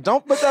the mic.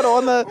 Don't put that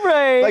on the,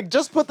 like,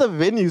 just put the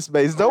venue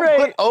space. Don't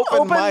put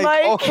open mic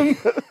on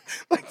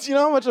like, do you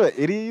know how much of an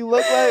idiot you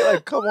look like?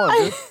 Like, come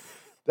on, dude.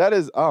 That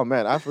is, oh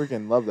man, I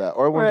freaking love that.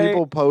 Or when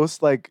people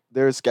post like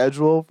their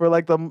schedule for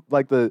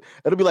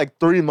it'll be like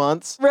 3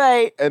 months.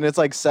 Right. And it's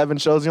like 7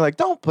 shows. And you're like,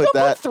 don't put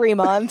 3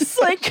 months.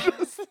 Like,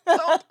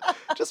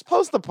 just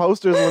post the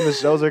posters when the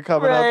shows are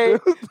coming up.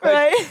 Dude.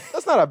 Like,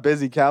 that's not a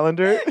busy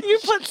calendar. You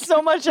put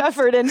so much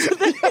effort into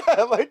this.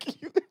 Yeah, like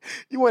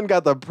you went and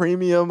got the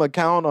premium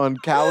account on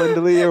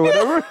Calendly or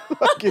whatever.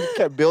 Like you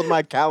can build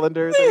my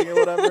calendar thing or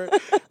whatever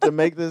to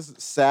make this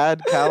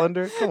sad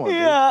calendar. Come on,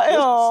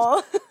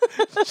 yeah,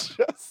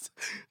 just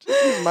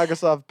use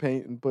Microsoft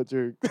Paint and put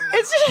your.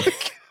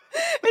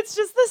 It's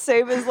just the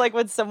same as like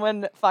when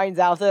someone finds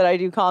out that I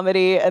do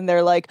comedy and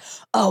they're like,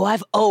 "Oh,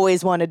 I've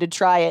always wanted to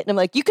try it," and I'm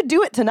like, "You could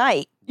do it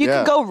tonight. You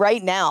can go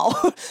right now.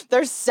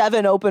 There's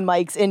 7 open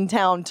mics in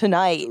town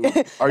tonight."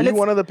 Are you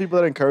one of the people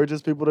that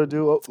encourages people to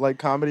do like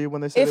comedy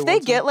when they say if they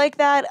get like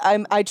that?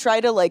 I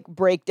try to like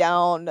break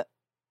down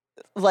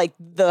like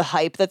the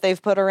hype that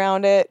they've put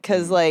around it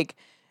because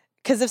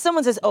if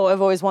someone says, "Oh,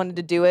 I've always wanted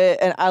to do it,"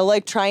 and I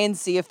like try and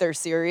see if they're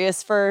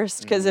serious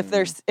first, because if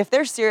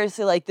they're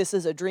seriously like, "This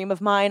is a dream of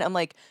mine," I'm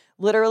like,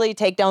 literally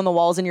take down the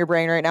walls in your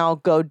brain right now,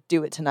 go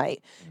do it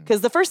tonight.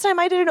 Because the first time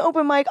I did an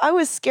open mic, I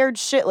was scared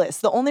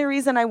shitless. The only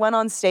reason I went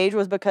on stage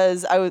was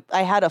because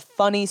I had a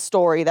funny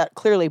story that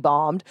clearly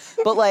bombed,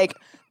 but like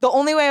the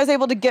only way I was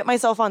able to get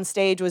myself on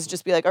stage was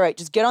just be like, all right,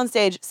 just get on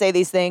stage, say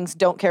these things,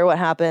 don't care what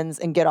happens,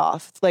 and get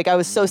off. Like I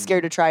was so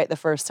scared to try it the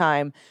first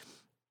time.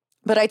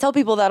 But I tell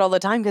people that all the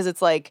time because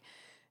it's like,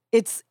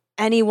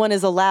 anyone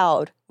is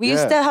allowed. We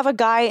used to have a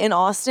guy in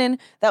Austin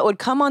that would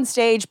come on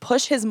stage,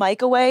 push his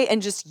mic away,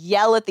 and just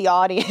yell at the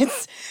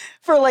audience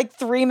for like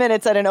 3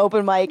 minutes at an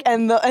open mic.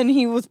 And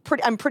he was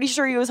I'm pretty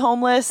sure he was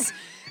homeless.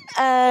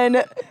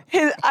 And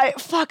I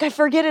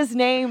forget his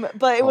name,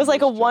 but it was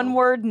like a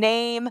one-word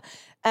name.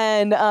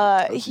 And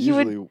he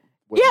would.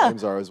 What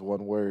names are is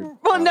one word.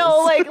 Well,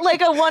 no,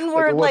 like a one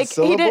word, like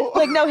he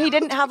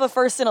didn't have a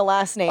first and a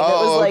last name.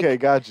 Oh, it was like okay,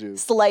 got you.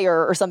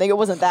 Slayer or something. It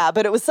wasn't that,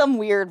 but it was some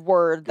weird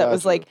word that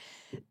was like,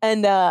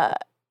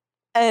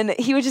 and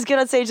he would just get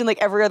on stage and like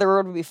every other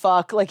word would be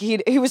fuck. Like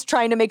he was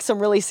trying to make some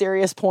really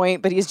serious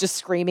point, but he's just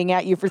screaming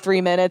at you for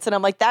 3 minutes. And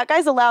I'm like, that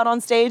guy's allowed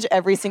on stage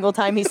every single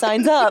time he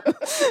signs up.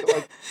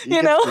 Like, he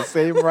gets the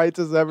same rights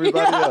as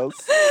everybody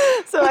else.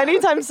 So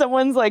anytime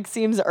someone's like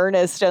seems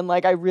earnest and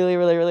like, I really,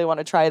 really, really want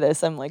to try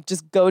this, I'm like,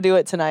 just go do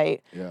it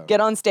tonight. Yeah. Get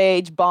on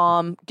stage,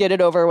 bomb, get it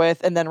over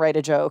with, and then write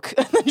a joke.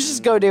 And then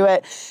just go do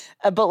it.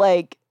 But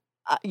like,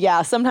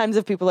 yeah, sometimes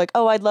if people are like,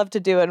 oh, I'd love to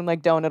do it, I'm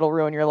like, don't, it'll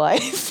ruin your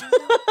life.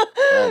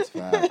 That's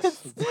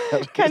facts.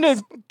 Kind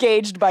of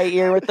gauged by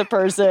ear with the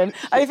person.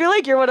 I feel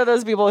like you're one of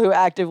those people who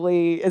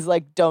actively is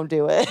like, don't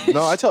do it.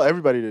 No, I tell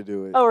everybody to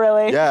do it. Oh,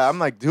 really? Yeah, I'm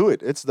like, do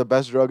it. It's the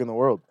best drug in the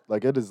world.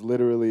 Like, it is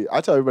literally,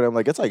 I tell everybody, I'm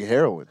like, it's like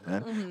heroin,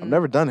 man. I've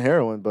never done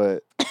heroin,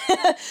 but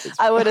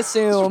I would it's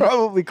assume.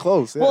 probably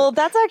close. Yeah. Well,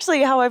 that's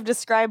actually how I've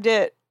described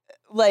it.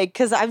 Like,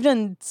 because I've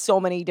done so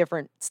many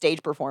different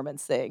stage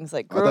performance things.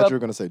 Like, I thought you were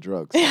going to say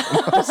drugs. Well,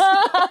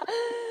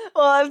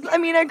 I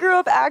mean, I grew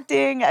up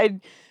acting. I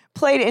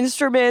played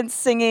instruments,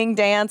 singing,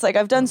 dance. Like,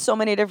 I've done so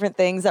many different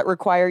things that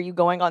require you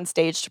going on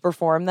stage to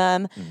perform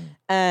them.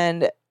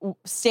 And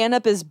stand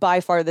up is by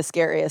far the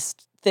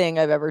scariest thing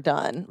I've ever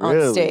done on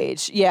Really?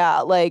 stage. Yeah.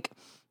 Like,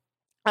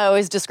 I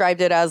always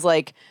described it as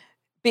like,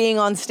 being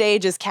on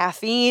stage is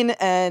caffeine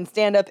and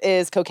stand up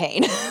is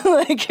cocaine.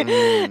 Like,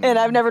 and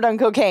I've never done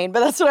cocaine,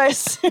 but that's what I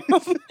assume.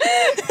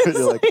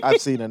 You're like,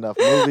 I've seen enough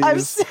movies.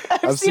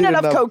 I've seen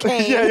enough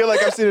cocaine. Yeah, you're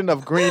like, I've seen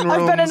enough green rooms.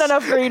 I've been in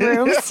enough green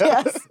rooms.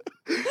 Yes.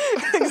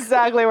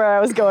 Exactly where I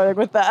was going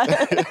with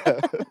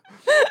that.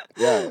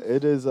 Yeah,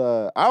 it is.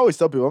 I always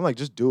tell people, I'm like,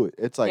 just do it.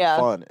 It's like Yeah.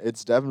 fun.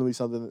 It's definitely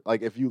something,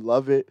 like, if you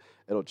love it,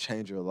 it'll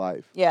change your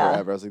life Yeah.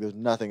 forever. I was like, there's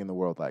nothing in the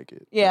world like it.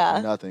 Like, Yeah.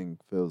 nothing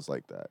feels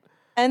like that.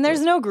 And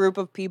there's no group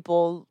of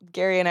people,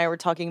 Gary and I were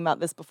talking about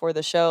this before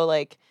the show,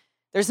 like,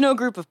 there's no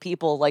group of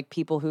people like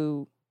people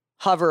who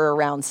hover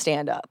around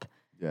stand up.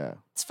 Yeah.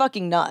 It's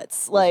fucking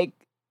nuts. Like,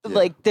 Yeah.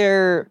 like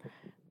they're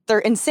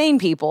insane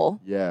people.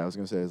 Yeah, I was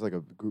going to say, it's like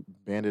a group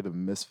bandit of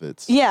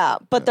misfits. Yeah,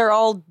 but Yeah. they're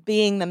all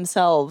being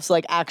themselves,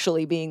 like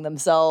actually being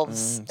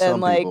themselves. Some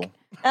And like, people.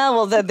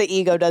 well, the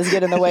ego does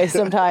get in the way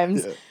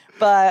sometimes. Yeah.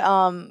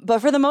 But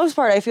for the most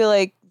part, I feel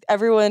like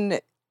everyone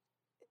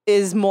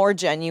is more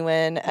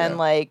genuine and Yeah.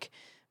 like,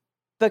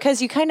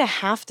 because you kind of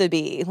have to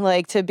be,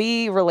 like, to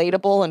be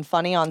relatable and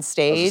funny on I was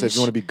gonna stage. say, if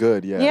you want to be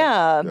good, yeah.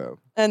 Yeah. Yeah.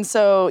 And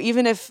so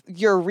even if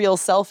your real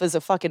self is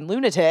a fucking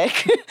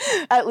lunatic,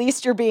 at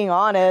least you're being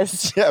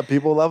honest. Yeah,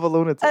 people love a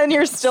lunatic. And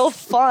you're still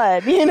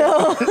fun, you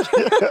know?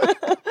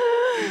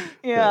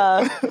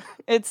 Yeah.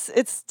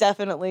 It's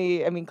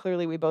definitely, I mean,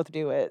 clearly we both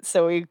do it.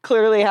 So we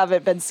clearly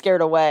haven't been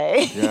scared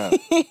away. Yeah.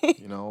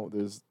 You know,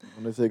 there's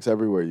lunatics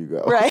everywhere you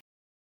go. Right?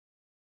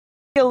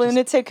 A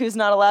lunatic who's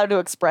not allowed to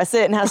express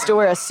it and has to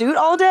wear a suit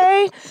all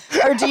day?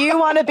 Or do you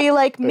want to be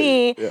like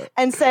me Yeah.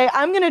 and say,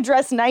 I'm going to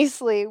dress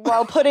nicely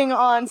while putting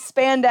on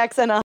spandex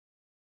and a...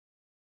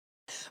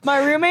 My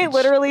roommate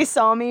literally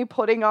saw me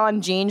putting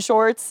on jean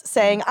shorts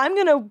saying, I'm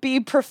going to be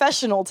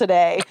professional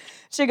today.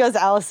 She goes,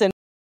 Allison,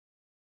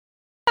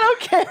 I don't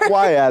care.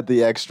 Why add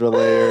the extra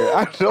layer?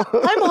 I don't.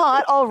 I'm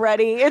hot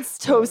already. It's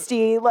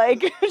toasty.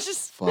 Like,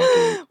 just Fuck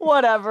it.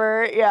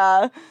 whatever.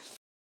 Yeah.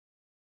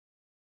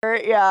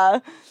 Yeah.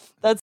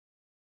 That's...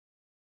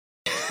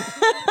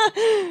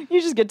 You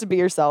just get to be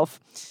yourself.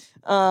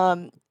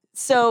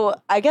 So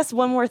I guess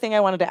one more thing I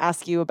wanted to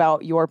ask you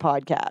about your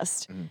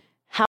podcast. Mhm.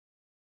 How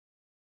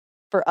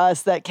for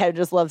us that Ken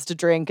just loves to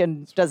drink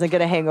and doesn't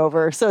get a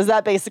hangover. So is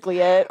that basically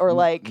it? Or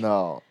like...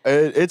 No.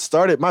 It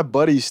started, my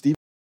buddy Stephen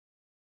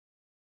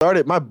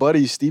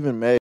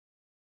May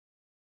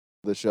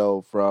the show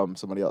from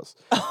somebody else.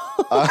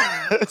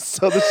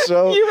 So the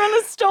show... You run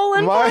a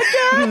stolen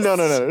podcast? No.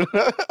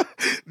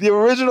 The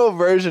original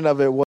version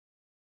of it was,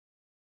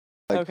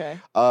 Okay.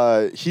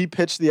 he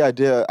pitched the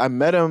idea. I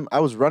met him. I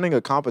was running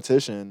a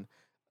competition,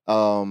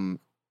 and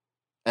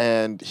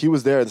he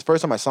was there. The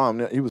first time I saw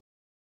him, he was,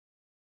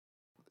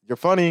 "You're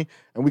funny,"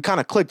 and we kind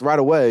of clicked right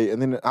away.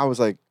 And then I was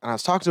like, and I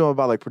was talking to him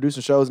about like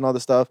producing shows and all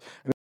this stuff,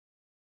 and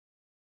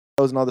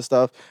he's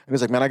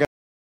like, "Man, I got."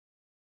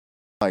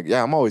 Like,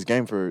 yeah, I'm always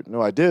game for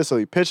new ideas. So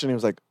he pitched, and he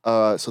was like,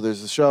 "So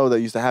there's a show that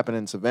used to happen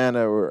in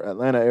Savannah or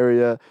Atlanta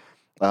area,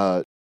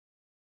 and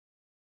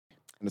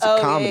it's a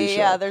comedy show."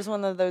 Yeah, there's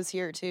one of those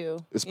here too.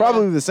 It's Yeah.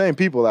 probably the same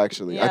people,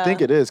 actually. I think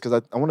Yeah. it is,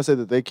 because I want to say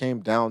that they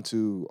came down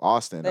to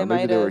Austin, They or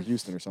maybe might they were have.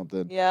 Houston or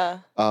something. Yeah.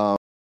 And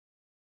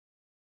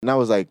I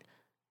was like,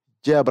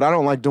 yeah, but I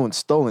don't like doing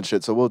stolen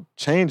shit, so we'll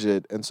change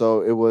it. And so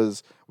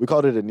we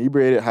called it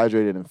Inebriated,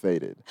 Hydrated, and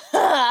Faded.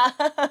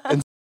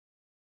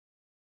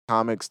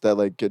 Comics that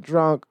like get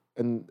drunk,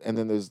 and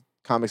then there's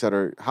comics that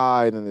are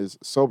high, and then there's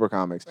sober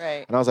comics.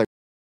 Right. And I was like,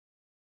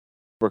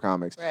 sober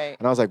comics. Right.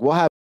 And I was like, we'll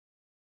have,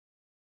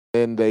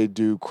 then they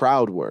do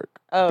crowd work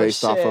Oh,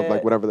 based off of like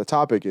shit. whatever the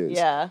topic is.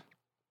 Yeah.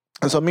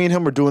 And so me and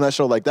him were doing that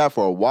show like that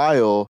for a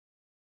while.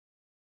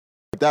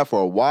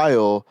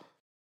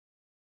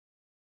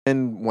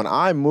 And when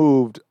I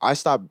moved, I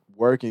stopped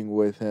working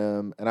with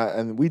him,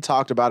 and we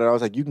talked about it. I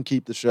was like, you can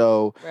keep the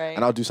show, Right.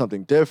 and I'll do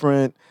something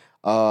different.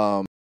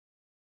 But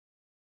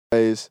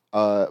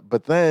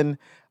then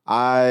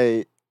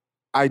I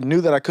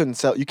knew that I couldn't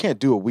sell. You can't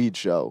do a weed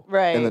show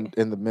Right.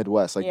 in the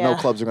Midwest. Like, no Yeah.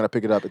 clubs are gonna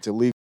pick it up. It's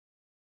illegal.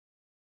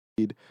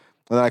 And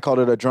then I called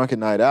it a drunken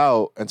night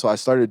out, and so I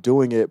started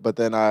doing it. But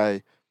then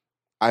I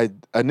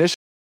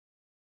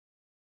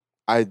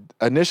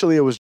initially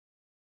it was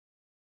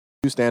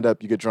do stand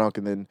up, you get drunk,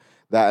 and then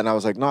that. And I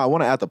was like, no, I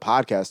want to add the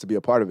podcast to be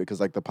a part of it because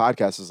like the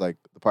podcast is like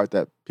the part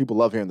that people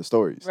love hearing the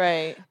stories.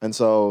 Right. And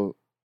so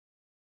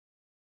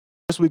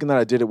first weekend that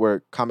I did it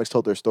where comics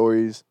told their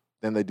stories,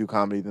 then they do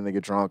comedy, then they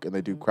get drunk, and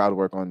they do crowd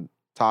work on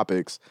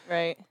topics.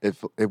 Right. It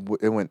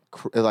went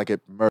like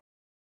it murdered.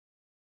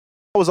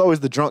 I was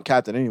always the drunk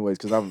captain anyways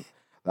because I'm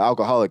the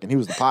alcoholic and he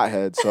was the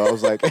pothead. So I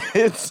was like,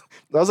 it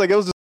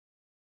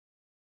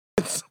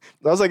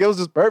was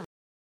just perfect.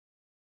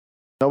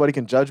 Nobody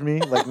can judge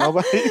me. Like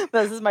nobody.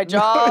 This is my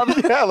job.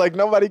 Yeah, like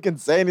nobody can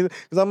say anything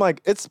because I'm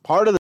like, it's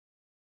part of the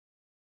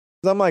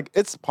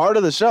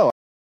show.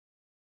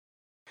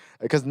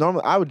 Because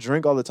normally I would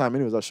drink all the time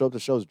anyways. I'd show up to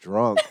shows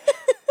drunk.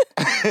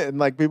 And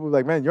like people would be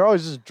like, man, you're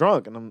always just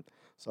drunk. And I'm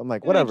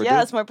like, whatever. Yeah,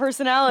 dude. it's my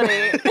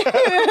personality.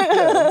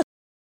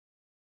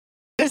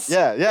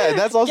 Yeah, and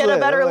that's also Get a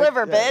better like,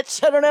 liver,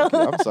 bitch. I don't know.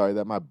 I'm sorry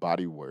that my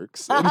body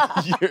works and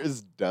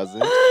yours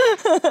doesn't.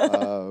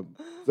 So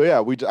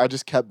yeah, I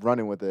just kept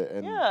running with it,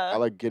 and Yeah. I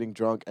like getting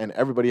drunk. And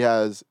everybody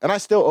has, and I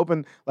still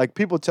open like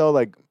people tell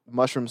like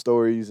mushroom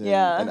stories and,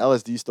 Yeah. and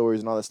LSD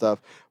stories and all that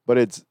stuff, but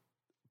it's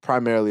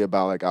primarily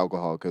about like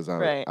alcohol because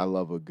Right. I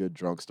love a good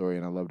drunk story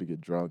and I love to get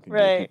drunk and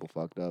Right. get people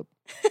fucked up.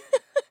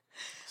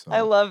 So,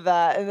 I love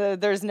that.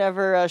 And there's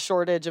never a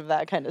shortage of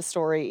that kind of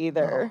story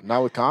either. no,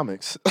 not with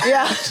comics.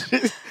 Yeah.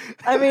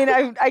 I mean,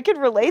 I could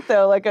relate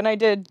though. Like when I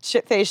did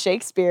Shitface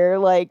Shakespeare,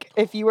 like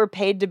if you were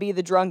paid to be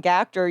the drunk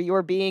actor, you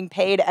were being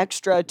paid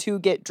extra to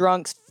get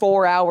drunk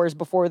 4 hours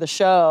before the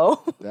show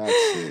That's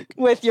sick.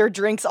 with your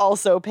drinks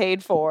also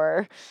paid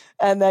for.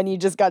 And then you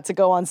just got to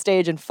go on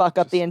stage and fuck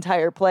up the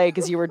entire play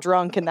because you were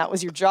drunk and that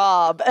was your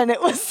job. And it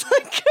was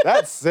like,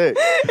 That's sick.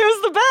 it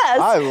was the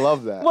best. I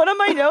love that. One of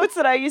my notes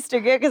that I used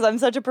to get because I'm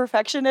such a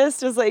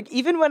perfectionist is like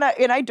even when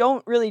I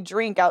don't really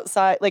drink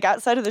outside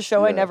of the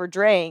show I Yeah. never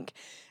drank,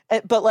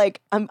 but like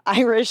I'm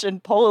Irish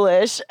and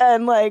Polish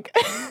and like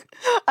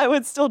I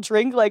would still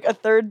drink like a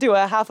third to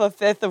a half a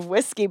fifth of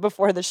whiskey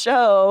before the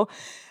show,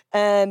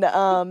 and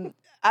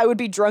I would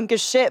be drunk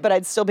as shit, but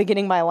I'd still be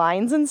getting my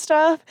lines and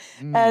stuff.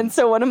 And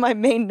so one of my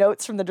main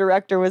notes from the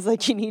director was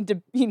like, you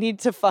need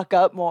to fuck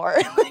up more.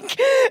 Like,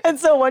 and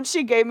so once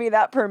she gave me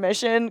that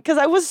permission, because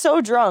I was so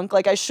drunk,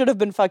 like I should have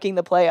been fucking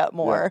the play up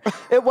more.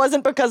 It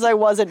wasn't because I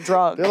wasn't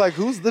drunk. They're like,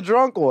 who's the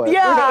drunk one?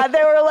 Yeah,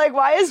 they were like,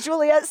 why is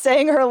Juliet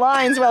saying her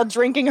lines while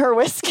drinking her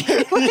whiskey?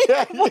 Like,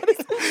 Yeah, what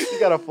is- you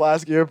got a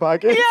flask in your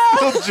pocket,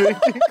 Yeah. still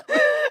drinking.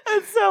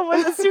 And so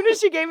as soon as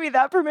she gave me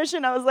that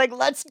permission, I was like,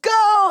 let's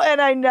go.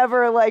 And I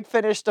never like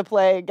finished a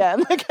play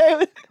again. Like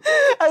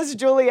as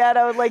Juliet,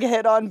 I would like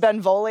hit on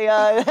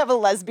Benvolio, have a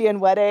lesbian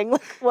wedding,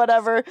 like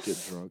whatever.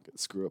 Get drunk and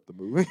screw up the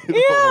movie.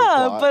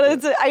 Yeah,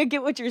 but I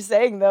get what you're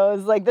saying though.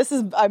 It's like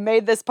I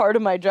made this part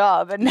of my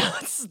job and now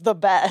it's the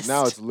best.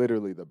 now it's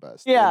literally the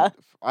best. Yeah.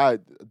 And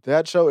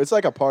that show, it's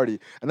like a party.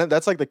 And then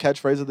that's like the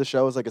catchphrase of the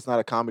show is like, it's not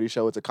a comedy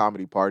show, it's a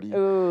comedy party.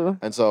 Ooh.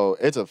 And so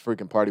it's a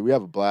freaking party. We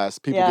have a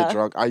blast. People Yeah. get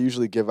drunk. I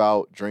usually give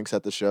out drinks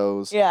at the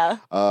shows. Yeah.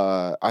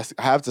 I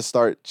have to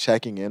start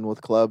checking in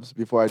with clubs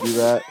before I do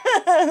that.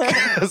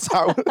 'Cause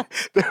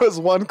there was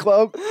one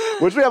club,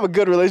 which we have a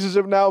good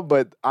relationship now,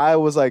 but I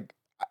was like,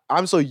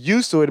 I'm so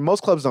used to it. And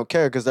most clubs don't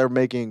care because they're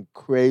making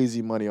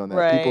crazy money on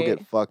that. People Right.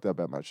 get fucked up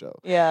at my show.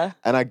 Yeah.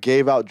 And I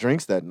gave out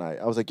drinks that night.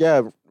 I was like,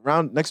 yeah,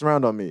 next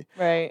round on me.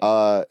 Right.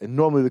 And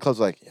normally the club's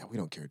like, yeah, we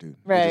don't care, dude.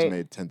 We Right. just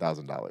made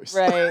 $10,000.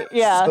 Right.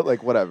 Yeah. So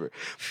like, whatever.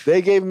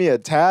 They gave me a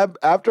tab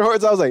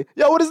afterwards. I was like,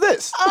 yo, what is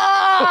this?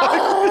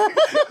 Ah!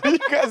 What are you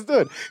guys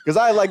doing? Because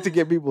I like to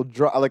get people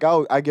drunk. Like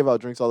I give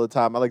out drinks all the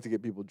time. I like to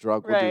get people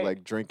drunk. We'll Right. do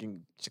like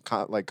drinking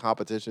like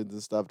competitions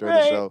and stuff during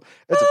Right. the show.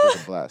 It's a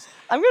freaking blast.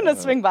 I'm gonna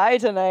swing by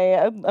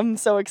tonight. I'm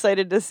so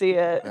excited to see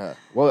it. Yeah.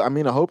 Well, I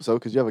mean, I hope so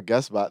because you have a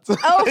guest spot. Oh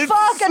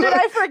fuck! Did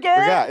I forget?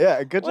 Forgot.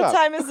 Yeah. Good What job.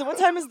 time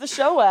is the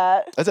show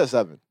at? It's at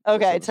 7.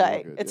 Okay, It's at 7, so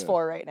tight. we're good, It's yeah.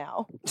 4 right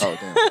now. Oh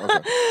damn.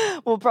 Okay.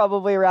 We'll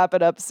probably wrap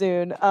it up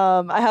soon.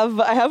 I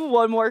have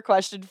one more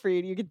question for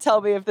you. You can tell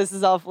me if this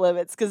is off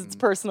limits because it's a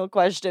personal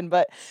question.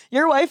 But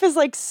your wife is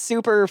like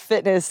super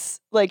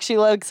fitness. Like she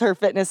likes her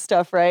fitness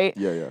stuff, right?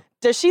 Yeah.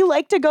 Does she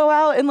like to go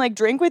out and like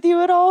drink with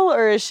you at all,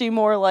 or is she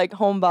more like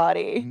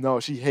homebody? No,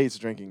 she hates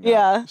drinking. Now.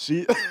 Yeah.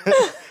 She.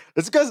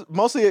 It's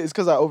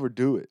because I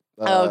overdo it.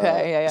 Oh,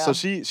 okay, yeah. So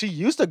she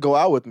used to go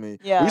out with me.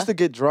 Yeah. We used to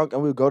get drunk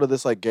and we would go to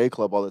this like gay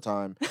club all the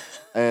time,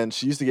 and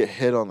she used to get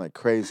hit on like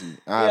crazy.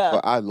 Yeah.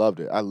 I loved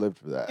it. I lived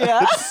for that.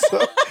 Yeah.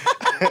 So,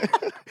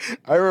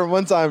 I remember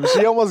one time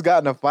she almost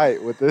got in a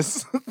fight with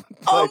this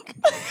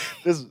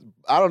this.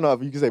 I don't know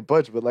if you can say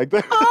butch, but like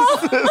there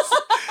was this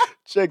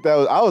chick that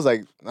I was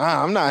like,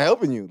 nah, I'm not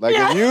helping you. Like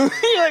if you,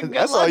 You're like, "Good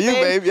that's luck, all you,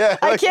 babe. Yeah.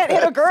 I like, can't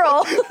hit a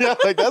girl. Yeah,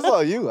 like that's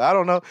all you. I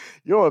don't know.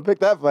 You don't want to pick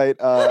that fight.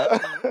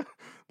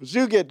 But she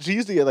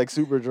used to get like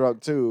super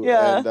drunk too.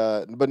 Yeah.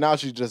 And but now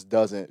she just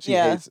doesn't. She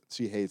Yeah.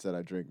 hates that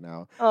I drink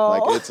now. Oh.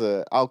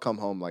 Like I'll come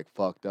home like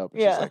fucked up.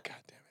 And Yeah. She's like, God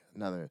damn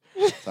it,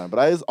 another time. But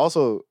I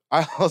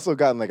also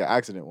got in like an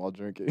accident while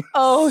drinking.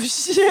 Oh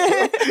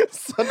shit!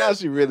 So now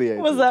she really hates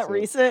Was it, that so.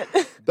 recent?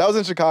 That was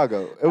in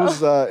Chicago. It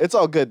was it's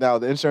all good now.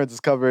 The insurance is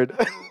covered.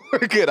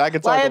 We're good. I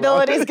can talk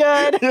Liability's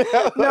about good.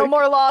 Yeah, No like,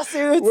 more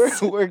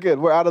lawsuits. We're good.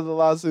 We're out of the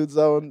lawsuit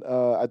zone.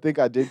 I think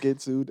I did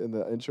get sued, and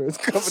the insurance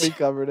company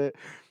covered it.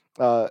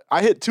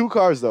 I hit 2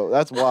 cars though.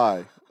 That's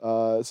why.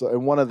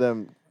 And one of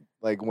them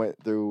like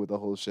went through the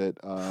whole shit.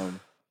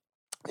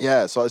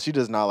 Yeah. So she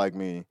does not like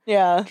me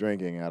Yeah.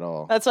 drinking at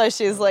all. That's why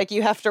she's like,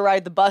 you have to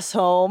ride the bus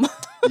home.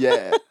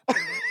 Yeah.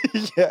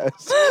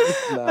 Yes.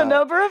 The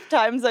number of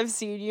times I've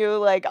seen you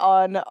like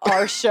on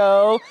our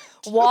show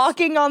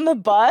walking on the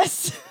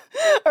bus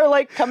or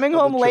like coming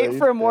home late train,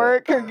 from yeah.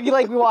 work or you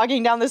like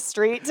walking down the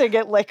street to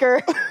get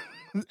liquor.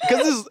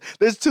 Because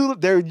there's 2.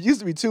 There used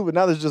to be 2, but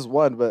now there's just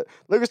 1. But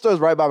liquor store's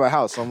right by my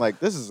house, so I'm like,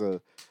 this is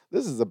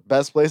the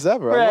best place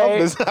ever. I love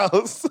this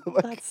house.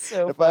 Like, That's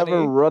so if funny. I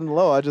ever run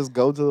low, I just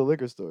go to the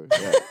liquor store.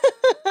 Yeah.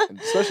 And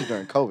especially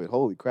during COVID.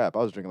 Holy crap! I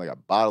was drinking like a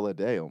bottle a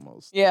day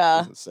almost. Yeah.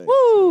 It was insane.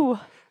 Woo!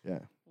 Yeah.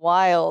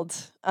 Wild.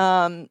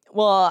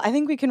 Well, I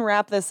think we can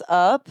wrap this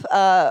up.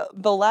 The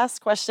last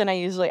question I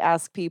usually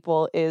ask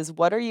people is,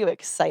 what are you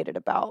excited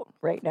about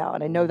right now?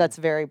 And I know that's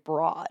very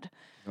broad.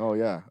 Oh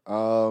yeah.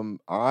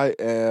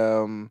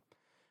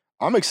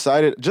 I'm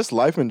excited. Just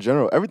life in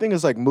general. Everything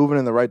is like moving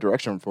in the right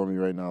direction for me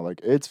right now. Like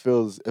it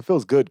feels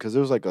good because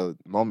there was like a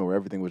moment where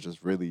everything was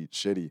just really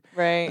shitty.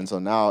 Right. And so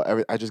now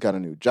I just got a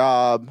new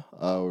job.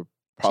 We're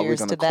probably Cheers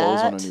gonna to close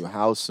on a that. new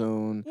house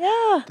soon.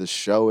 Yeah. The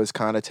show is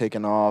kind of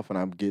taking off, and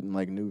I'm getting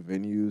like new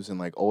venues, and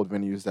like old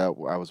venues that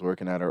I was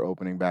working at are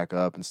opening back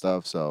up and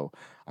stuff. So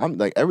I'm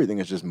like everything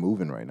is just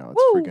moving right now.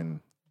 It's Woo.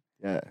 freaking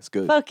it's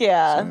good. Fuck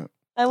yeah. So,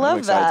 I I'm love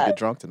excited that. to get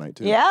drunk tonight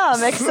too. Yeah,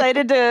 I'm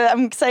excited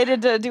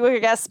to do a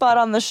guest spot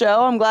on the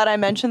show. I'm glad I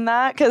mentioned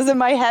that because in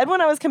my head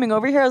when I was coming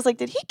over here, I was like,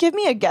 did he give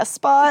me a guest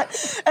spot?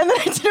 And then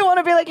I didn't want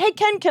to be like, hey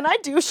Ken, can I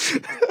do?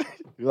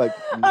 You're like,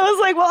 I was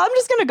like, well, I'm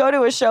just gonna go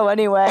to a show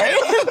anyway.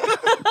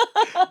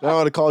 I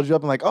would have called you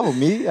up and like, oh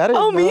me, I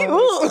didn't. Oh me? know.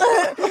 Ooh.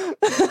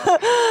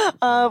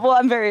 Well,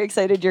 I'm very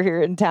excited you're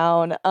here in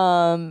town.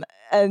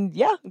 And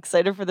yeah,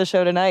 excited for the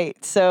show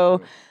tonight.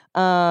 So,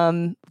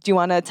 do you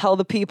want to tell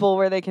the people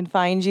where they can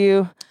find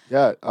you?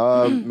 Yeah,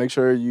 make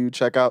sure you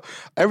check out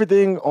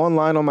everything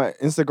online on my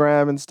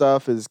Instagram and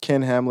stuff is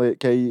Ken Hamlet,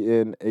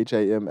 KenHamlett.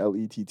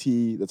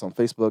 That's on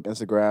Facebook,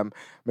 Instagram.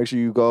 Make sure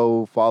you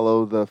go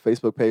follow the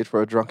Facebook page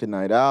for A Drunken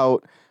Night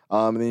Out.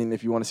 And then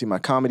if you want to see my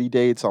comedy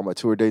dates, all my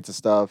tour dates and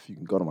stuff, you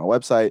can go to my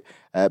website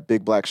at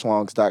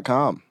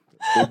bigblackschlongs.com.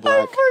 Big Black.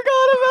 I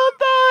forgot about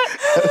that.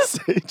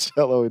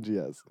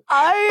 SHLONGS.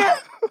 I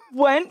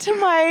went to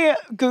my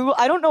Google.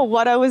 I don't know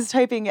what I was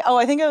typing. Oh,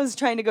 I think I was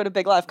trying to go to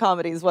Big Laugh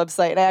Comedy's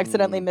website and I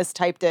accidentally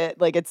mistyped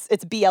it. Like it's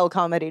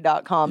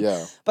blcomedy.com.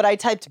 Yeah. But I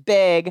typed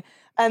big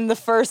and the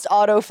first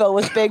autofill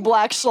was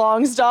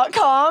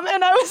bigblackschlongs.com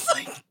and I was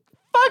like,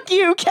 fuck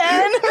you,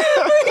 Ken.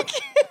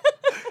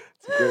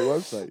 It's a great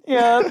website.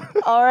 Yeah.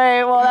 All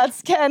right. Well,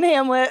 that's Ken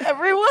Hamlet,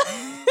 everyone.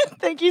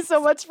 Thank you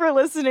so much for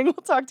listening. We'll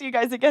talk to you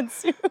guys again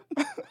soon.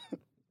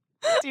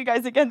 See you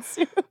guys again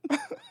soon.